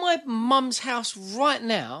 in my mum's house right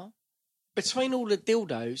now, between all the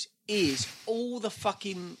dildos is all the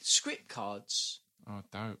fucking script cards. Oh,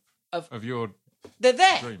 dope. Of your They're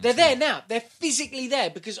there. dreams, They're there now. They're physically there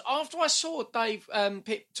because after I saw Dave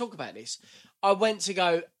Pitt talk about this, I went to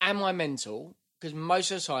go, am I mental? Because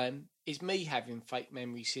most of the time it's me having fake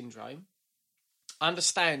memory syndrome. I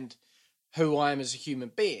understand who I am as a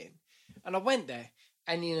human being. And I went there,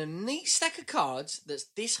 and in a neat stack of cards that's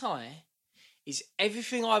this high is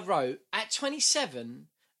everything I wrote at 27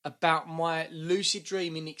 about my lucid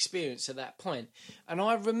dreaming experience at that point. And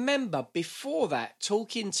I remember before that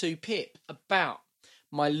talking to Pip about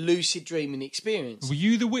my lucid dreaming experience. Were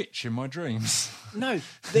you the witch in my dreams? No,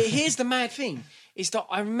 here's the mad thing, is that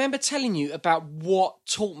I remember telling you about what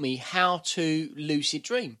taught me how to lucid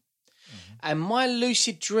dream. Mm-hmm. And my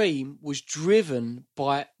lucid dream was driven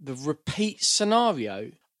by the repeat scenario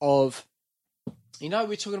of, you know,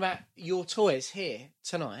 we're talking about your toys here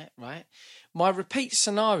tonight, right? My repeat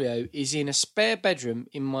scenario is in a spare bedroom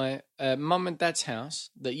in my mum and dad's house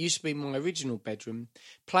that used to be my original bedroom,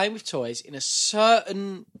 playing with toys in a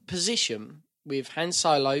certain position with Han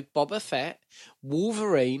Solo, Boba Fett,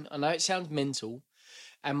 Wolverine. I know it sounds mental.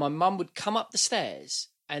 And my mum would come up the stairs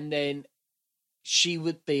and then she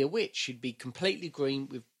would be a witch. She'd be completely green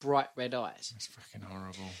with bright red eyes. That's fucking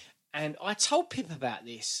horrible. And I told Pip about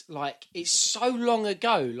this, like, it's so long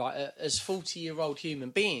ago, like, as 40-year-old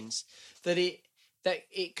human beings, that it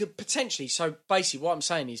could potentially... So, basically, what I'm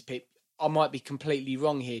saying is, Pip, I might be completely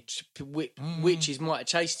wrong here. Witches might have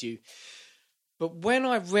chased you. But when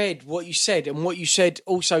I read what you said, and what you said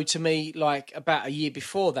also to me, like, about a year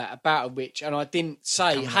before that, about a witch, and I didn't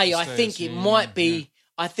say, hey, I think it might be... Yeah.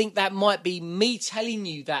 I think that might be me telling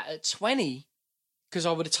you that at 20, because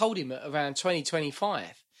I would have told him at around 20,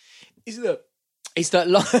 25. Is that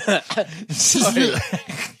long? Sorry.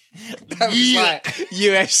 That was like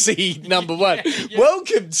UFC number 1. Yeah.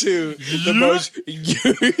 Welcome to the most...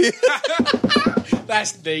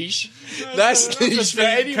 That's niche. That's niche for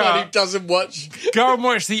anyone who doesn't watch. Go and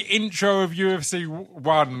watch the intro of UFC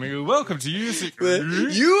 1. Welcome to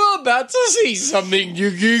UFC. You are about to see something.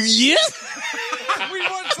 Yeah. We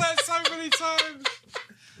watched that so many times.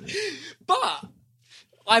 But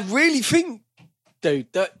I really think,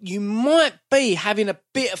 dude, that you might be having a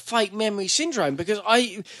bit of fake memory syndrome because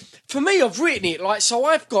for me, I've written it like, so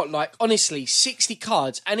I've got like, honestly, 60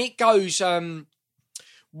 cards and it goes,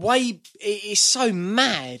 it's so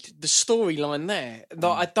mad, the storyline there, that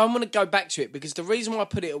I don't want to go back to it, because the reason why I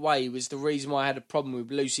put it away was the reason why I had a problem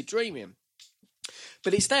with lucid dreaming.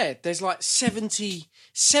 But it's there. There's like 70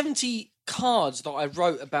 cards that I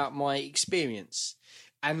wrote about my experience.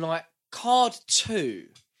 And like card 2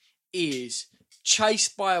 is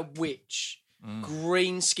chased by a witch,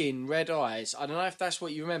 green skin, red eyes. I don't know if that's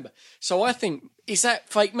what you remember. So I think, is that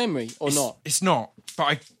fake memory or not? It's not.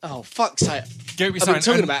 But Oh, fuck's sake. get what you're I've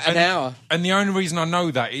saying. been talking about an hour. And the only reason I know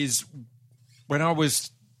that is when I was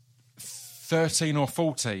 13 or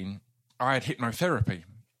 14, I had hypnotherapy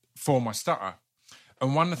for my stutter.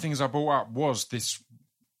 And one of the things I brought up was this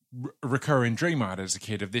recurring dream I had as a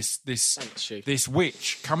kid of this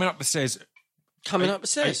witch coming up the stairs. Coming up the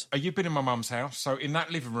stairs. You've been in my mum's house, so in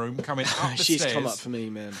that living room, coming up the She's stairs. come up for me,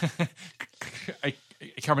 man.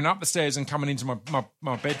 Coming up the stairs and coming into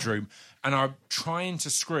my bedroom, and I'm trying to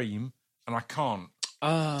scream, and I can't.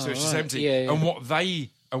 So it's just empty. Yeah. And what the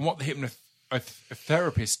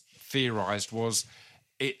hypnotherapist theorised was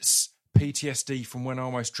it's PTSD from when I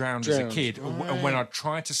almost drowned as a kid. And when I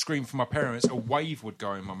tried to scream for my parents, a wave would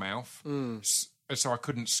go in my mouth, so I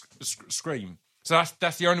couldn't scream. So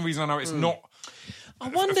that's the only reason I know it's not I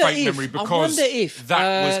wonder a fake if, memory, because if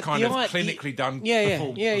that was kind of clinically done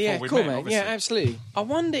before we cool, met, man. obviously. Yeah, absolutely. I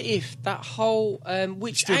wonder if that whole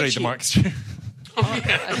which Still need the mic, Stu.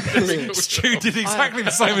 Stu did exactly the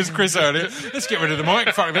same as Chris earlier. Let's get rid of the mic.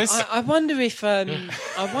 Fuck this. I wonder if then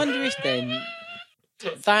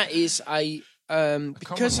that is a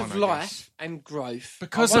because common of one, I life guess. and growth.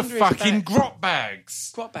 Because I of wonder if fucking that- grot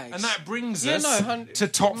bags. Grot bags. And that brings Yeah, us no, to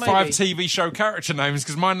top maybe. 5 TV show character names,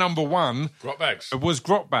 because my number 1 Grot bags. was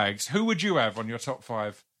grot bags. Who would you have on your top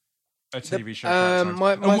 5 TV show character names?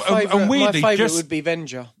 My And weirdly, favourite just would be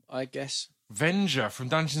Venger, I guess. Venger from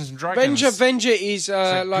Dungeons and Dragons. Venger is It's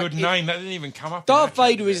a like good name. That didn't even come up. Darth in that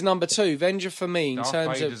Vader is number 2. Venger for me in Darth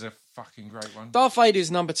terms Vader's of a fucking great one. Darth Vader is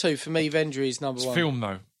number 2 for me. Venger is number 1. Film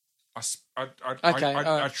though. Okay,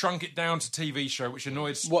 I shrunk it down to TV show, which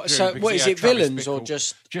annoyed What? Stu So because what he is had it? Travis Villains or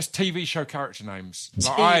Bickle. just TV show character names?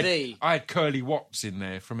 Like TV? I had Curly Watts in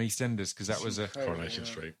there from EastEnders because that was a Coronation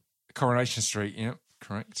Street. Coronation Street. Yeah,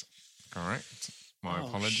 correct. My Oh,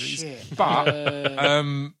 apologies. shit. But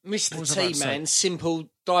Mr. was I about T to say? man, simple,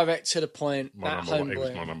 direct to the point. My That number one. It was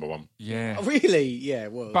homeboy. my number 1. yeah, Really? Yeah.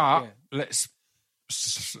 Well, but yeah. let's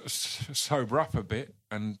sober up a bit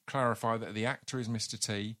and clarify that the actor is Mr.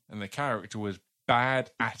 T and the character was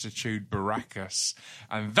Bad Attitude Baracus,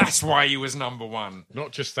 and that's why he was number 1.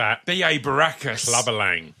 Not just that. B.A. Baracus. Clubber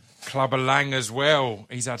Lang. Clubber Lang as well.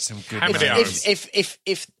 He's had some good Hammered it names.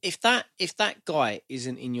 home. if that guy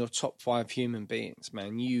isn't in your top 5 human beings,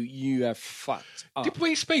 man, you have fucked up. Did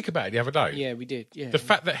we speak about it the other day? Yeah, we did. Yeah. The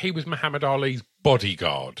fact that he was Muhammad Ali's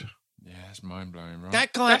bodyguard. Yeah, that's mind-blowing, right?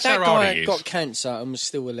 That guy, That's how hard he is. got cancer and was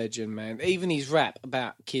still a legend, man. Even his rap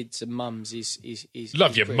about kids and mums is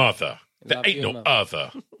Love is your great. mother. There Love ain't your no mother.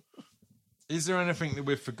 other. Is there anything that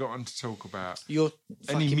we've forgotten to talk about? Your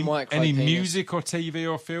fucking micro any penis. music or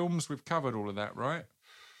TV or films? We've covered all of that, right?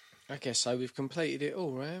 I guess so. We've completed it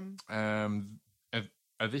all, right?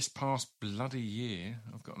 Of this past bloody year,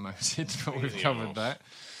 I've got noted, but we've covered that.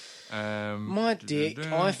 My dick,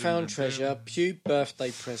 I found treasure, Pew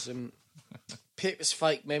birthday present, Pip's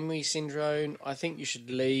fake memory syndrome, I think you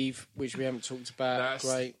should leave, which we haven't talked about. That's-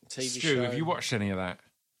 Great TV Stu, show. have you watched any of that?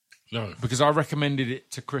 No. Because I recommended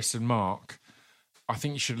it to Chris and Mark. I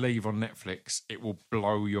think you should leave on Netflix. It will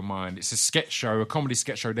blow your mind. It's a sketch show, a comedy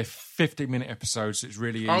sketch show. They're 50-minute episodes, so it's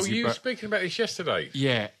really easy. Oh, you were but speaking about this yesterday.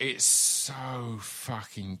 yeah, it's so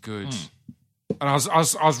fucking good. And I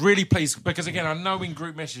was really pleased because, again, I know in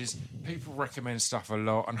group messages people recommend stuff a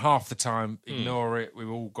lot, and half the time ignore it. We've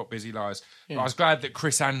all got busy lives. But I was glad that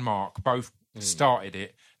Chris and Mark both started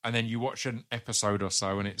it, and then you watch an episode or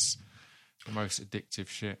so, and it's the most addictive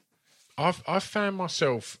shit. I've found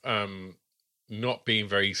myself not being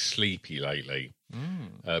very sleepy lately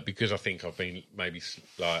because I think I've been maybe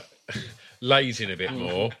like lazing a bit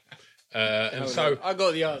more, and so I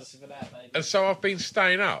got the answer for that, mate. and so I've been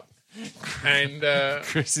staying up, and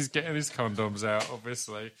Chris is getting his condoms out,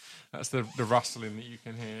 obviously. That's the rustling that you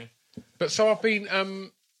can hear. but so I've been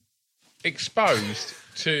exposed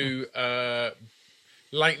to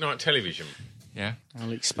late night television. Yeah.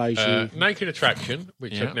 I'll expose you. Naked Attraction,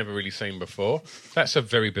 which Yeah. I've never really seen before. That's a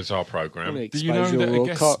very bizarre program. Do you know that a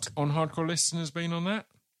guest on Hardcore Listen has been on that?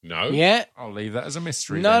 No. Yeah. I'll leave that as a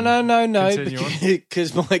mystery. No, then. no, Continue on.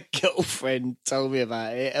 because my girlfriend told me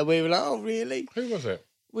about it, and we were like, "Oh, really?" Who was it?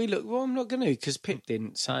 Well, I'm not going to because Pip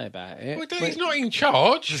didn't say about it. Well, he's not in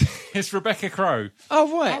charge. It's Rebecca Crow.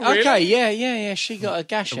 Oh, right. Oh, really? Okay, yeah. She got a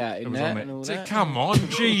gash out It in was that on and all it. that. Come on,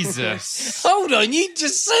 Jesus. Hold on, you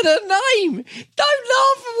just said her name. Don't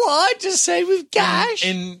laugh at what I just said with gash.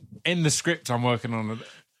 In the script I'm working on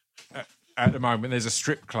at the moment, there's a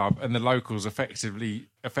strip club, and the locals affectionately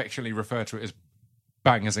refer to it as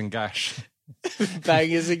Bangers and Gash.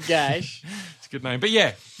 Bangers and gash. It's a good name. But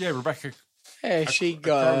yeah, Rebecca Yeah, she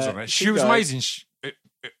Crow's got. on it. She was amazing.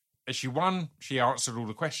 She won. She answered all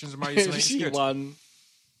the questions amazingly. It's She good. won.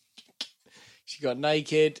 She got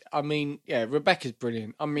naked. I mean, yeah, Rebecca's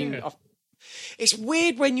brilliant. I mean, Yeah. it's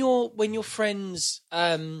weird when your friends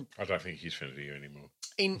I don't think he's friends with you anymore.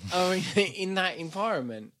 in that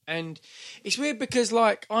environment, and it's weird because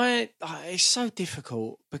like it's so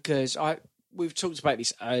difficult because we've talked about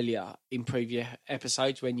this earlier in previous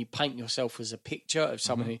episodes when you paint yourself as a picture of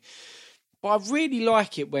someone who. But I really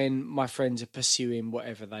like it when my friends are pursuing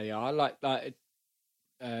whatever they are, like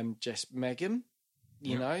just Megan,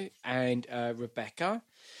 you know, and Rebecca,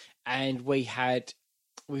 and we've had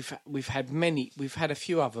a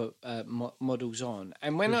few other models on,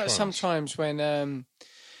 and when sometimes when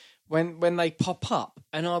they pop up,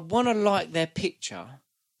 and I want to like their picture,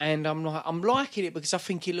 and I'm liking it because I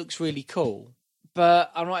think it looks really cool.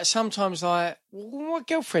 But I'm like, sometimes like, well, my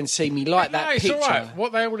girlfriend see me like that it's picture. all right.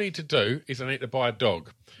 What they all need to do is they need to buy a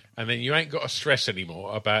dog. And then you ain't got to stress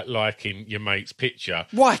anymore about liking your mate's picture.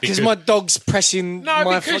 Why? Because my dog's pressing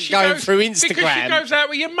going through Instagram. Because she goes out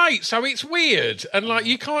with your mate, so it's weird. And like,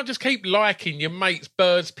 you can't just keep liking your mate's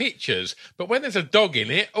bird's pictures. But when there's a dog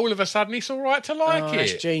in it, all of a sudden it's all right to like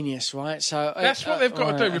That's it. genius, right? So That's what they've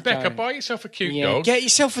got to do. Rebecca, okay. buy yourself a cute dog. Get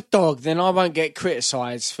yourself a dog, then I won't get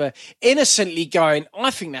criticised for innocently going,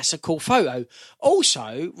 I think that's a cool photo.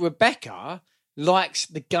 Also, Rebecca likes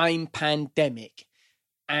the game Pandemic.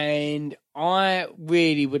 And I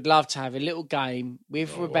really would love to have a little game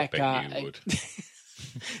with Rebecca. I bet you would.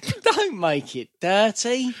 Don't make it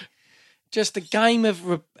dirty. Just a game of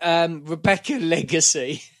Rebecca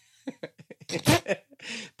Legacy.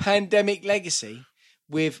 Pandemic Legacy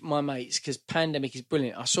with my mates, because Pandemic is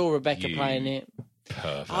brilliant. I saw Rebecca playing it.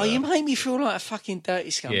 Perfect. Oh, you make me feel like a fucking dirty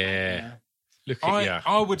scumbag. Yeah. Look at you.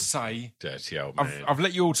 I would say, Dirty old man. I've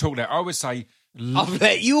let you all talk there. I would say, I've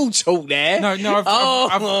let you all talk there. no,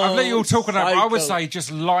 I've let you all talk on that. so But I would cool. say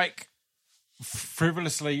just like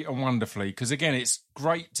frivolously and wonderfully, because again, it's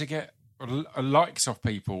great to get likes off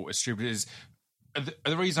people. As stupid as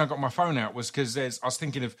the reason I got my phone out was because I was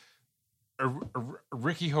thinking of a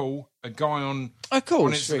Ricky Hall, a guy on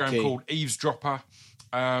Instagram Ricky. called Eavesdropper.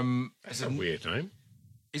 That's a weird name.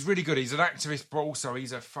 He's really good. He's an activist, but also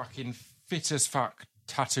he's a fucking fit as fuck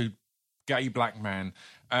tattooed gay black man.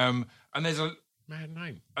 And there's Mad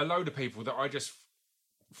name. a load of people that I just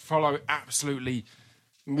follow absolutely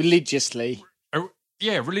Religiously.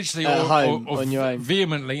 religiously At or home, on your own.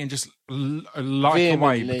 vehemently, and just like away,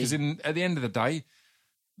 Vehemently. because at the end of the day,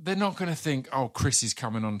 they're not going to think, oh, Chris is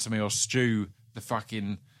coming on to me, or Stu, the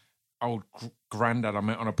fucking old granddad I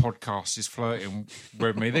met on a podcast, is flirting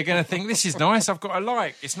with me. They're going to think, this is nice, I've got a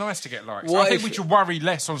like. It's nice to get likes. What I think if- we should worry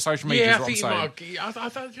less on social media, Yeah, is what I'm saying. I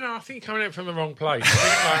think I think you're coming out from the wrong place.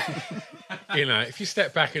 I think, like, if you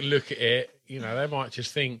step back and look at it, they might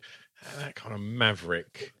just think that kind of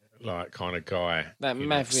maverick, like kind of guy. That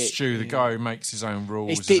maverick. Stu, the guy who makes his own rules,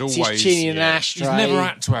 He's is dipped always... his chin in an ashtray. He's never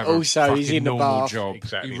had to have Also, a fucking he's in the normal bath. job.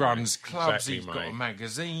 Exactly, He mate. runs clubs, Exactly, he's got a mate.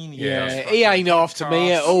 magazine. Yeah, does he fucking ain't after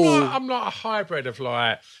me at podcasts. all. I'm not a hybrid of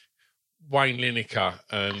like Wayne Lineker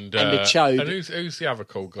and the Chode. And who's the other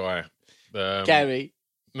cool guy? Gary.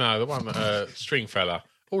 No, the one string fella.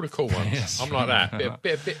 All the cool ones. Yes. I'm like that.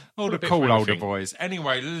 Bit, All the bit cool for older everything. boys.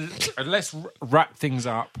 Anyway, let's wrap things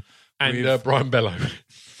up. And with- Brian Bellow.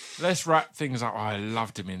 let's wrap things up. I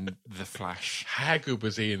loved him in The Flash. How good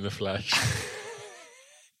was he in The Flash?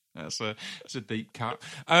 That's a deep cut.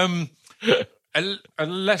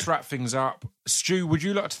 Let's wrap things up. Stu, would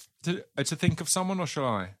you like to think of someone, or shall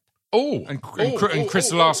I? And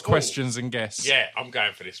Chris will ask questions and guess. Yeah, I'm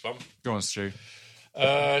going for this one. Go on, Stu.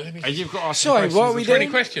 Let me. You've got to ask Sorry, some what are we questions. 20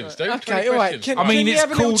 doing? questions, dude. Okay, 20 all right. questions. Can, I mean, can we it's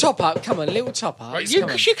have a little called- top up? Come on, a little top up. Right, Come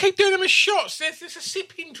on. you keep doing them as shots. There's a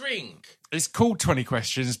sipping drink. It's called 20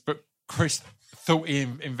 questions, but Chris thought he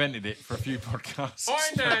invented it for a few podcasts. I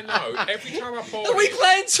now know every time I pour Are we this,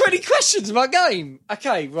 playing 20 questions of my game?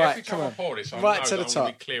 Okay, right, every come time I on. pour this, I Right know to the that I'm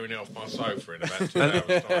going to top. be clearing it off my sofa in about 2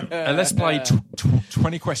 hours' time. Let's play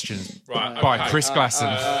 20 questions Right, by okay. Chris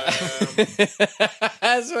Glasson.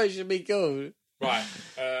 That's what it should be called. Right.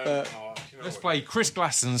 Let's play Chris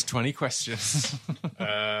Glasson's 20 questions.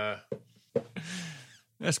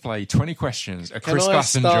 Let's play 20 questions. A Can Chris I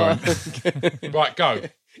Glasson start? joint. Right, go.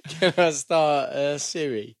 Can I start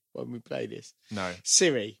Siri when we play this? No.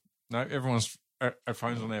 Siri. No, everyone's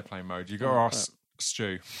phone's on airplane mode. You got to ask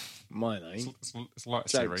Stu. Mine ain't. It's like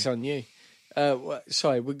Siri. Joke's on you.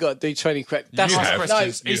 Sorry, we've got to do 20 questions. You ask have.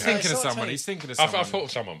 questions. No, He's you thinking have. of someone. It's He's thinking of I've someone. thought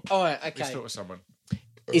of someone. All right, He's okay. thought of someone.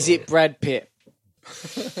 Is it Brad Pitt?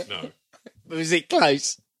 No. Was it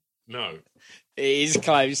close? No. It is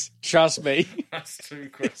close. Trust me. That's two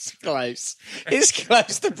questions. Close. It's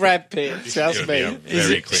close to Brad Pitt. Trust me. Yeah,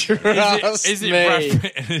 very quick. Trust Is it me. Brad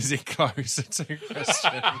Pitt and is it close? Two questions.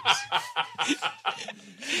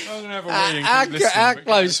 I'm going to have a wee and keep listening, How but-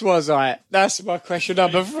 close was I? That's my question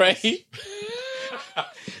number 3.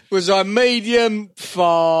 Was I medium,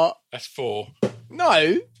 far? That's 4.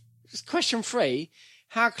 No. It's question 3.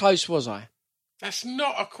 How close was I? That's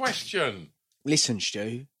not a question. Listen,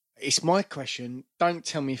 Stu. It's my question. Don't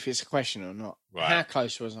tell me if it's a question or not. Right. How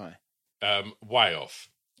close was I? Way off.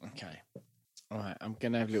 Okay. All right. I'm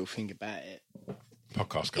going to have a little think about it.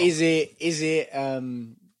 Podcast guy. Is it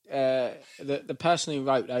the person who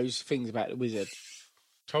wrote those things about the wizard?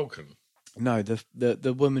 Tolkien. No,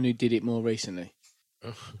 the woman who did it more recently.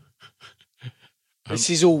 This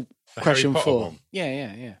is all the question Harry Potter 4. one?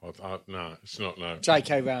 Yeah. No, it's not, no.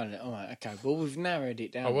 J.K. Rowling. All right, okay. Well, we've narrowed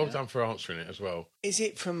it down. Oh, well now. done for answering it as well. Is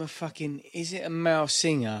it a male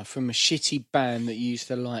singer from a shitty band that you used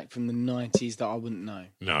to like from the 90s that I wouldn't know?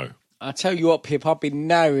 No. I tell you what, Pip, I've been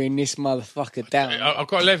narrowing this motherfucker down. I've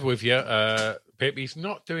got a level with you, Pip. He's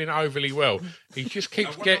not doing overly well. He just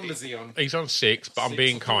keeps What getting. number is he on? He's on 6, but I'm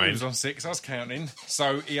being He kind. was on 6. I was counting.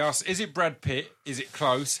 So he asked, is it Brad Pitt? Is it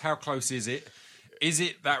close? How close is it? Is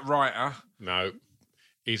it that writer? No.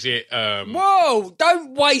 Is it? Whoa!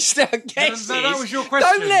 Don't waste our guesses. No, that was your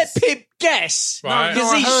question. Don't let Pip guess. Right.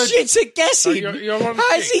 Because No, I he's heard- shit at guessing. No, you're on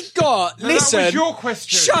Has 6. he got? No, Listen. that was your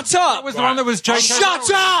question. Shut up. That was the one that was J.K. Shut Rowling.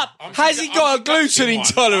 up. Has he got a gluten I'm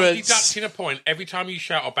intolerance? deducting a point. Every time you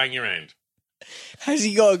shout, I'll bang your hand. Has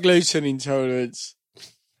he got a gluten intolerance?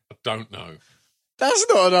 I don't know. That's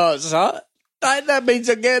not an answer. That means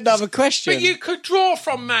I get another question. But you could draw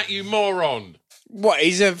from that, you moron. What?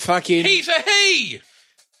 He's a fucking. He's a he.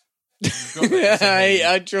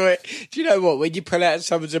 I draw it. Do you know what? When you pull out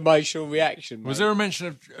someone's emotional reaction, Was mate, there a mention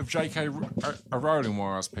of J.K. Rowling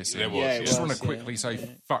while I was pissing? There was, Yeah, I it just was, want to yeah. quickly say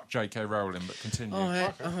fuck J.K. Rowling, but continue. all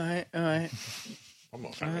right. I'm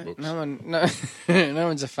not a fan of books. No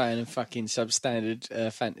one's a fan of fucking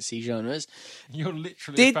substandard fantasy genres. You're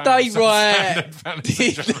literally Did a fan they of some write? standard fantasy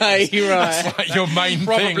Did genres. they That's write? like your main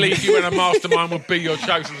Probably thing. if you were a mastermind would be your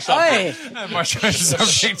chosen subject. Oi, My chosen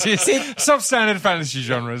subject is substandard fantasy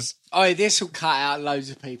genres. this will cut out loads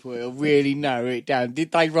of people. It'll really narrow it down.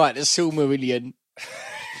 Did they write the Silmarillion?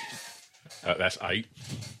 That's 8.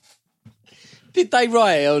 Did they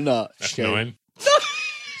write it or not? That's Stu? 9.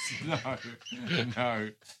 No.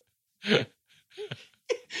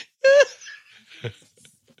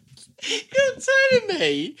 You're telling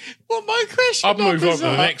me what my question I'll move on numbers to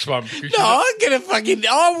the are? next one. because No, I'm gonna fucking.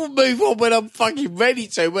 I will move on when I'm fucking ready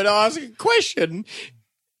to. When I ask a question.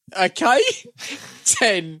 Okay,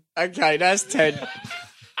 10. Okay, that's 10.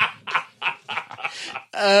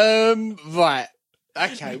 Right.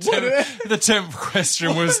 Okay. The 10th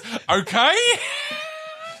question was, okay?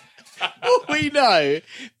 What we know.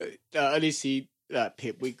 Honestly,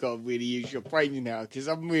 Pip, we've got to really use your brain now because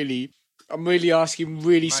I'm really asking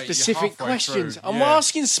really Mate, you're specific halfway questions. through, I'm yeah.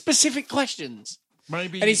 asking specific questions.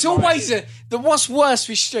 Maybe. And it's always what's worse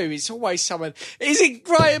with Stu, it's always someone. Is it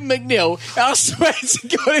Graham McNeil? I swear to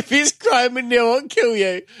God, if it's Graham McNeil, I'll kill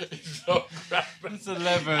you. It's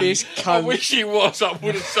 11. This I cunt. wish he was. I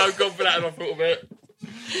would have so gone for that if I thought of it.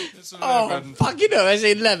 It's Oh, 11. fucking hell, that's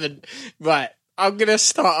 11. Right, I'm going to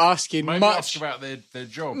start asking Maybe much. ask about their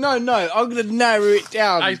job. No, I'm going to narrow it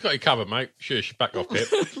down. He's got you covered, mate. Shush, back off, Pip.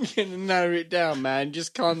 I'm going to narrow it down, man.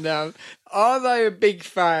 Just calm down. Are they a big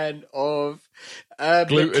fan of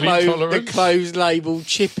Gluten the intolerance? clothes label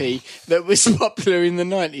Chippy that was popular in the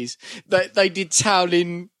 90s? They did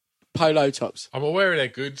toweling polo tops. I'm aware of their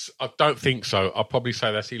goods. I don't think so. I'll probably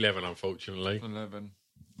say that's 11, unfortunately. 11.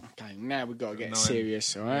 Okay, now we've got to get 9.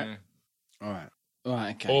 serious, all right? Yeah. All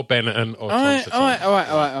right, okay. Or Benetton or All right. Constantine.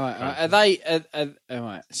 Are they? All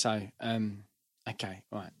right. So, okay.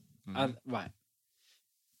 Right. Right.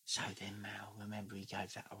 So then, Mal, remember he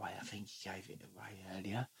gave that away. I think he gave it away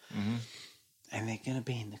earlier. Mm-hmm. And they're going to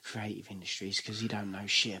be in the creative industries because you don't know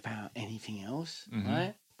shit about anything else,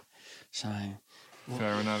 right? So,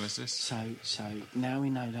 Fair analysis. so now we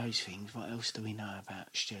know those things. What else do we know about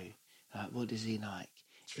Stu? Like, what does he like?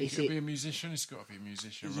 Is Could it? be a musician. It's got to be a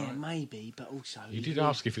musician, Yeah, right? maybe, but also You did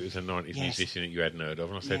ask if it was a 90s Yes. musician that you hadn't heard of,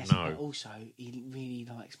 and I said yes, no. but also he really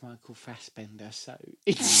likes Michael Fassbender. So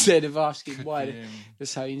instead of asking Could why, be him.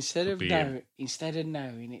 so instead of be him.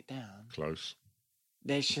 narrowing it down, Close,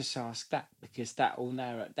 let's just ask that because that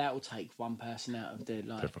will take one person out of the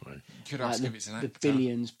definitely. Could like ask the, if it's an the actor.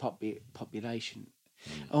 billions population.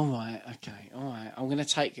 All right, okay, all right. I'm going to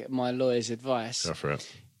take my lawyer's advice. Go for it.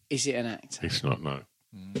 Is it an actor? It's not, no.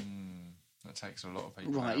 That takes a lot of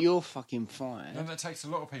people Right, out. you're fucking fired. No, that takes a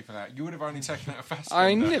lot of people out. You would have only taken out Fassbender.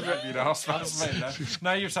 I never- if you'd asked Fassbender.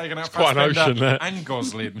 Now you've taken out quite an Fassbender ocean there. and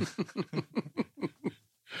Gosling.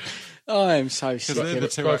 I am so sick they're of the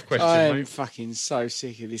it. two Both actors. questions, I am mate. fucking so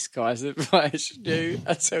sick of this guy's advice, dude.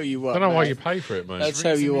 I tell you what, I don't know why mate. you pay for it, mate. I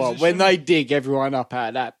tell Rick's a you what, musician. when they dig everyone up out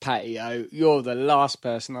of that patio, you're the last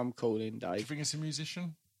person I'm calling, Do you Dave. think it's a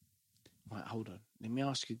musician? Right, hold on. Let me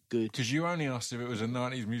ask you good. Because you only asked if it was a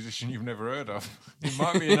 90s musician you've never heard of. It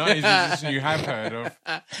might be a 90s musician you have heard of.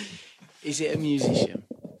 Is it a musician?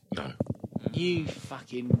 No. You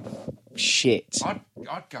fucking shit. I'd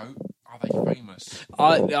go, are they famous?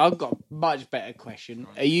 I've got a much better question.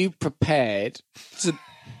 Are you prepared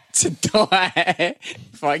to die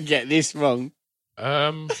if I get this wrong?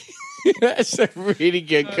 That's a really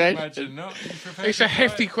good question. Imagine not. You prepared It's to a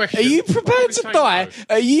hefty die? question. Are you prepared to Say die? no.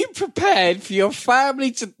 Are you prepared for your family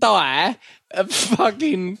to die of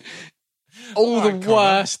fucking all Alright, the Connor.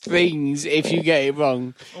 worst things if you get it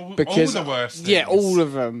wrong? All Because the worst yeah, things? all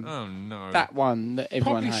of them. Oh, no. That one that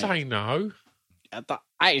everyone Probably hates. say no.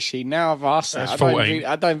 Actually, now I've asked that, That's I don't 14.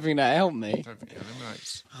 think that helped me. Don't think it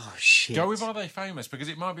eliminates. Oh shit! Go with are they famous? Because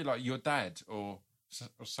it might be like your dad or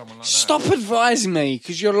someone like that. Stop advising me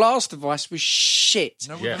because your last advice was shit.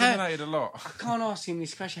 No, we've Yeah. eliminated a lot. I can't ask him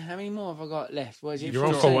this question. How many more have I got left? What is it? You're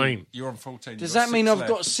on 14? 14. You're on 14. Does You've got that mean 6 I've left.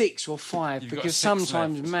 got 6 or 5? You've got Because 6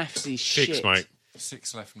 sometimes left. maths is 6, shit. mate.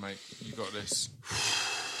 6 left, mate. You got this.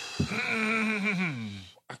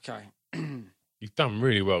 Okay. You've done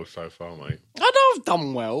really well so far, mate. I know I've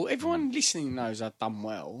done well. Everyone listening knows I've done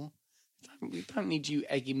well. We don't need you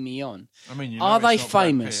egging me on. I mean, you know Are it's they not Brad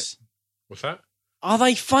famous? What's that? Are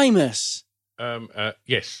they famous? Yes.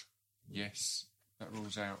 Pitt. Yes. That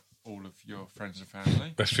rules out all of your friends and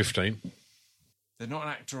family. That's 15. They're not an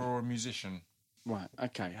actor or a musician. Right.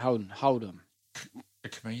 Okay. Hold on. A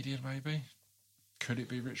comedian, maybe? Could it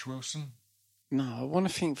be Rich Wilson? No, I want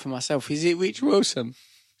to think for myself. Is it Rich Wilson?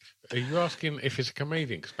 Are you asking if it's a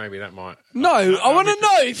comedian? Because maybe that might... No, I want to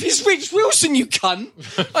know if it's Rich Wilson, you cunt.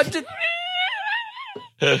 I did...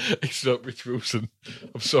 It's not Rich Wilson.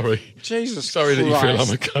 I'm sorry. Jesus Sorry that you feel Christ.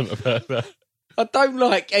 I'm a cunt about that. I don't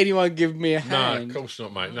like anyone giving me a No, hand. of course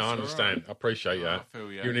not, mate. No, I all understand. right. I appreciate Oh, that. I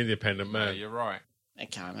feel you. You're an independent Yeah, man. you're right.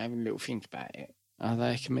 Okay, I'm having a little think about it. Are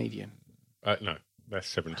they a comedian? No, that's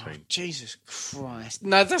 17. Jesus Christ.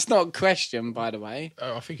 No, that's not a question, by the way.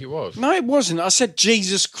 Oh, I think it was. No, it wasn't. I said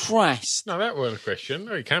Jesus Christ. No, that wasn't a question.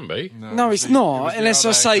 No, it can be. No, it it's was the- it not. was the Unless I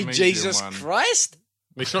other say comedian Jesus one. Christ.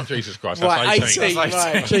 It's not Jesus Christ. Right, That's 18. 18.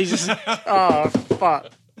 Right, Jesus. Oh,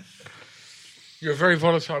 fuck. You're a very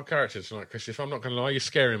volatile character tonight, Chris. If I'm not going to lie, you're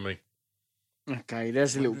scaring me. Okay,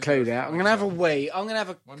 there's a little clue there. I'm gonna have a wee. I'm gonna have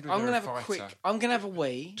a. Wonder if I'm gonna they're have a a quick. fighter. I'm gonna have a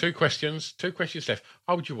wee. 2 questions. 2 questions left.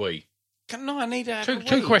 Hold your wee. No, I need to have a wee.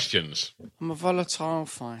 2 questions. I'm a volatile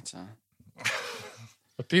fighter.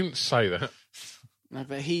 I didn't say that. No,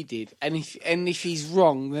 but he did. And if he's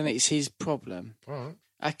wrong, then it's his problem. All right.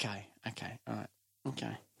 Okay. All right.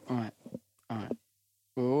 Okay. All right.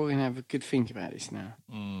 We're all gonna have a good think about this now.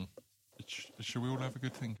 Should we all have a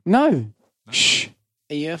good thing? No. Shh.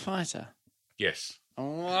 Are you a fighter? Yes.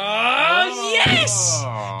 Oh, yes!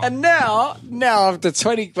 And now after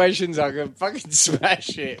 20 questions, I can fucking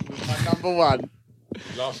smash it with my number 1.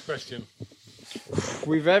 Last question.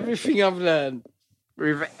 With everything I've learned,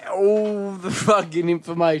 with all the fucking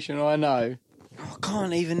information I know, I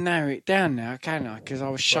can't even narrow it down now, can I? Because I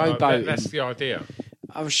was showboating. That's the idea.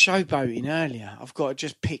 I was showboating earlier. I've got to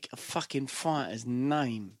just pick a fucking fighter's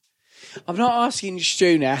name. I'm not asking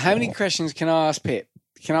Stu now. How many questions can I ask Pip?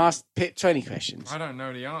 Can I ask Pip 20 questions? I don't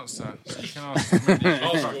know the answer. So you can ask as many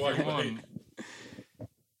as you want.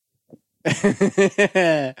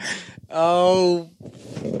 Oh,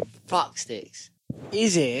 fuck sticks.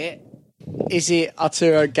 Is it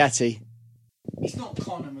Arturo Gatti? It's not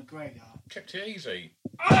Conor McGregor. Kept it easy.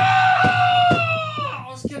 I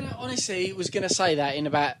was gonna say that in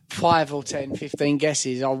about 5 or 10, 15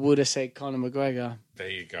 guesses. I would have said Conor McGregor. There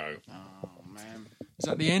you go. Oh man. Is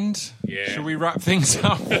that the end? Yeah. Shall we wrap things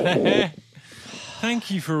up there?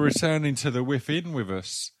 Thank you for returning to the Whiff In with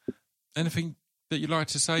us. Anything that you'd like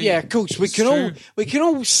to say? Yeah, of course. We Stu? can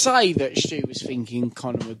all say that Stu was thinking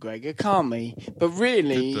Conor McGregor, can't we? But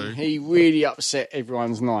really, Could do. he really upset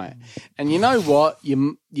everyone's night. And you know what?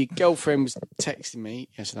 Your girlfriend was texting me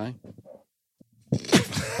yesterday.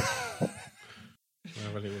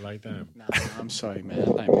 Have a little lay down. No, I'm sorry, man.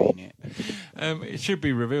 I don't mean it. It should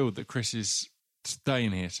be revealed that Chris is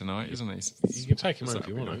staying here tonight, isn't he? You can take him home if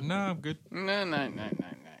you want to. No, I'm good. No.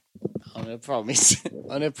 On a promise.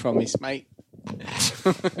 On a promise, mate.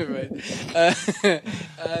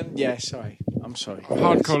 Yeah, sorry. I'm sorry.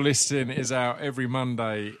 Hardcore Listing is out every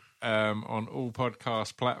Monday on all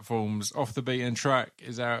podcast platforms. Off the Beaten Track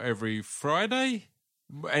is out every Friday.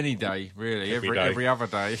 Any day, really. Every day. Every other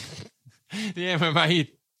day. The MMA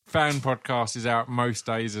fan podcast is out most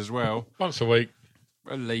days as well. Once a week.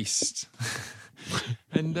 At least.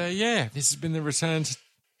 And this has been the return to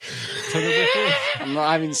the record. I'm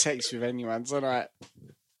not having sex with anyone tonight.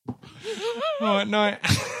 All right, night.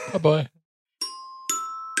 Bye-bye.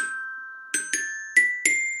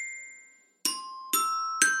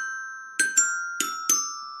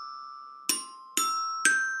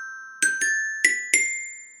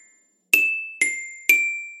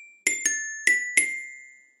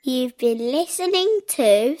 You've been listening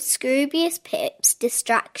to Scroobius Pip's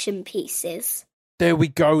Distraction Pieces. There we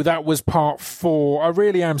go. That was part 4. I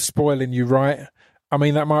really am spoiling you, right? I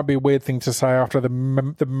mean, that might be a weird thing to say after the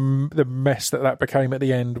mess that became at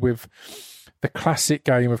the end with the classic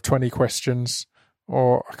game of 20 questions.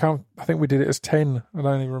 Or I think we did it as 10. I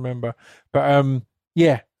don't even remember. But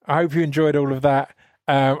I hope you enjoyed all of that.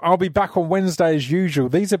 I'll be back on Wednesday as usual.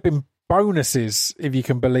 These have been bonuses, if you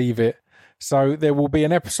can believe it. So there will be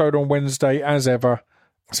an episode on Wednesday as ever.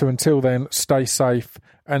 So until then, stay safe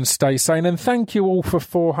and stay sane. And thank you all for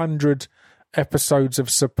 400 episodes of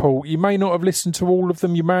support. You may not have listened to all of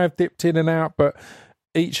them. You may have dipped in and out, but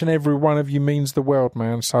each and every one of you means the world,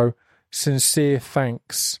 man. So sincere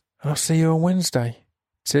thanks. I'll see you on Wednesday.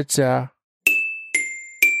 Ta-ta.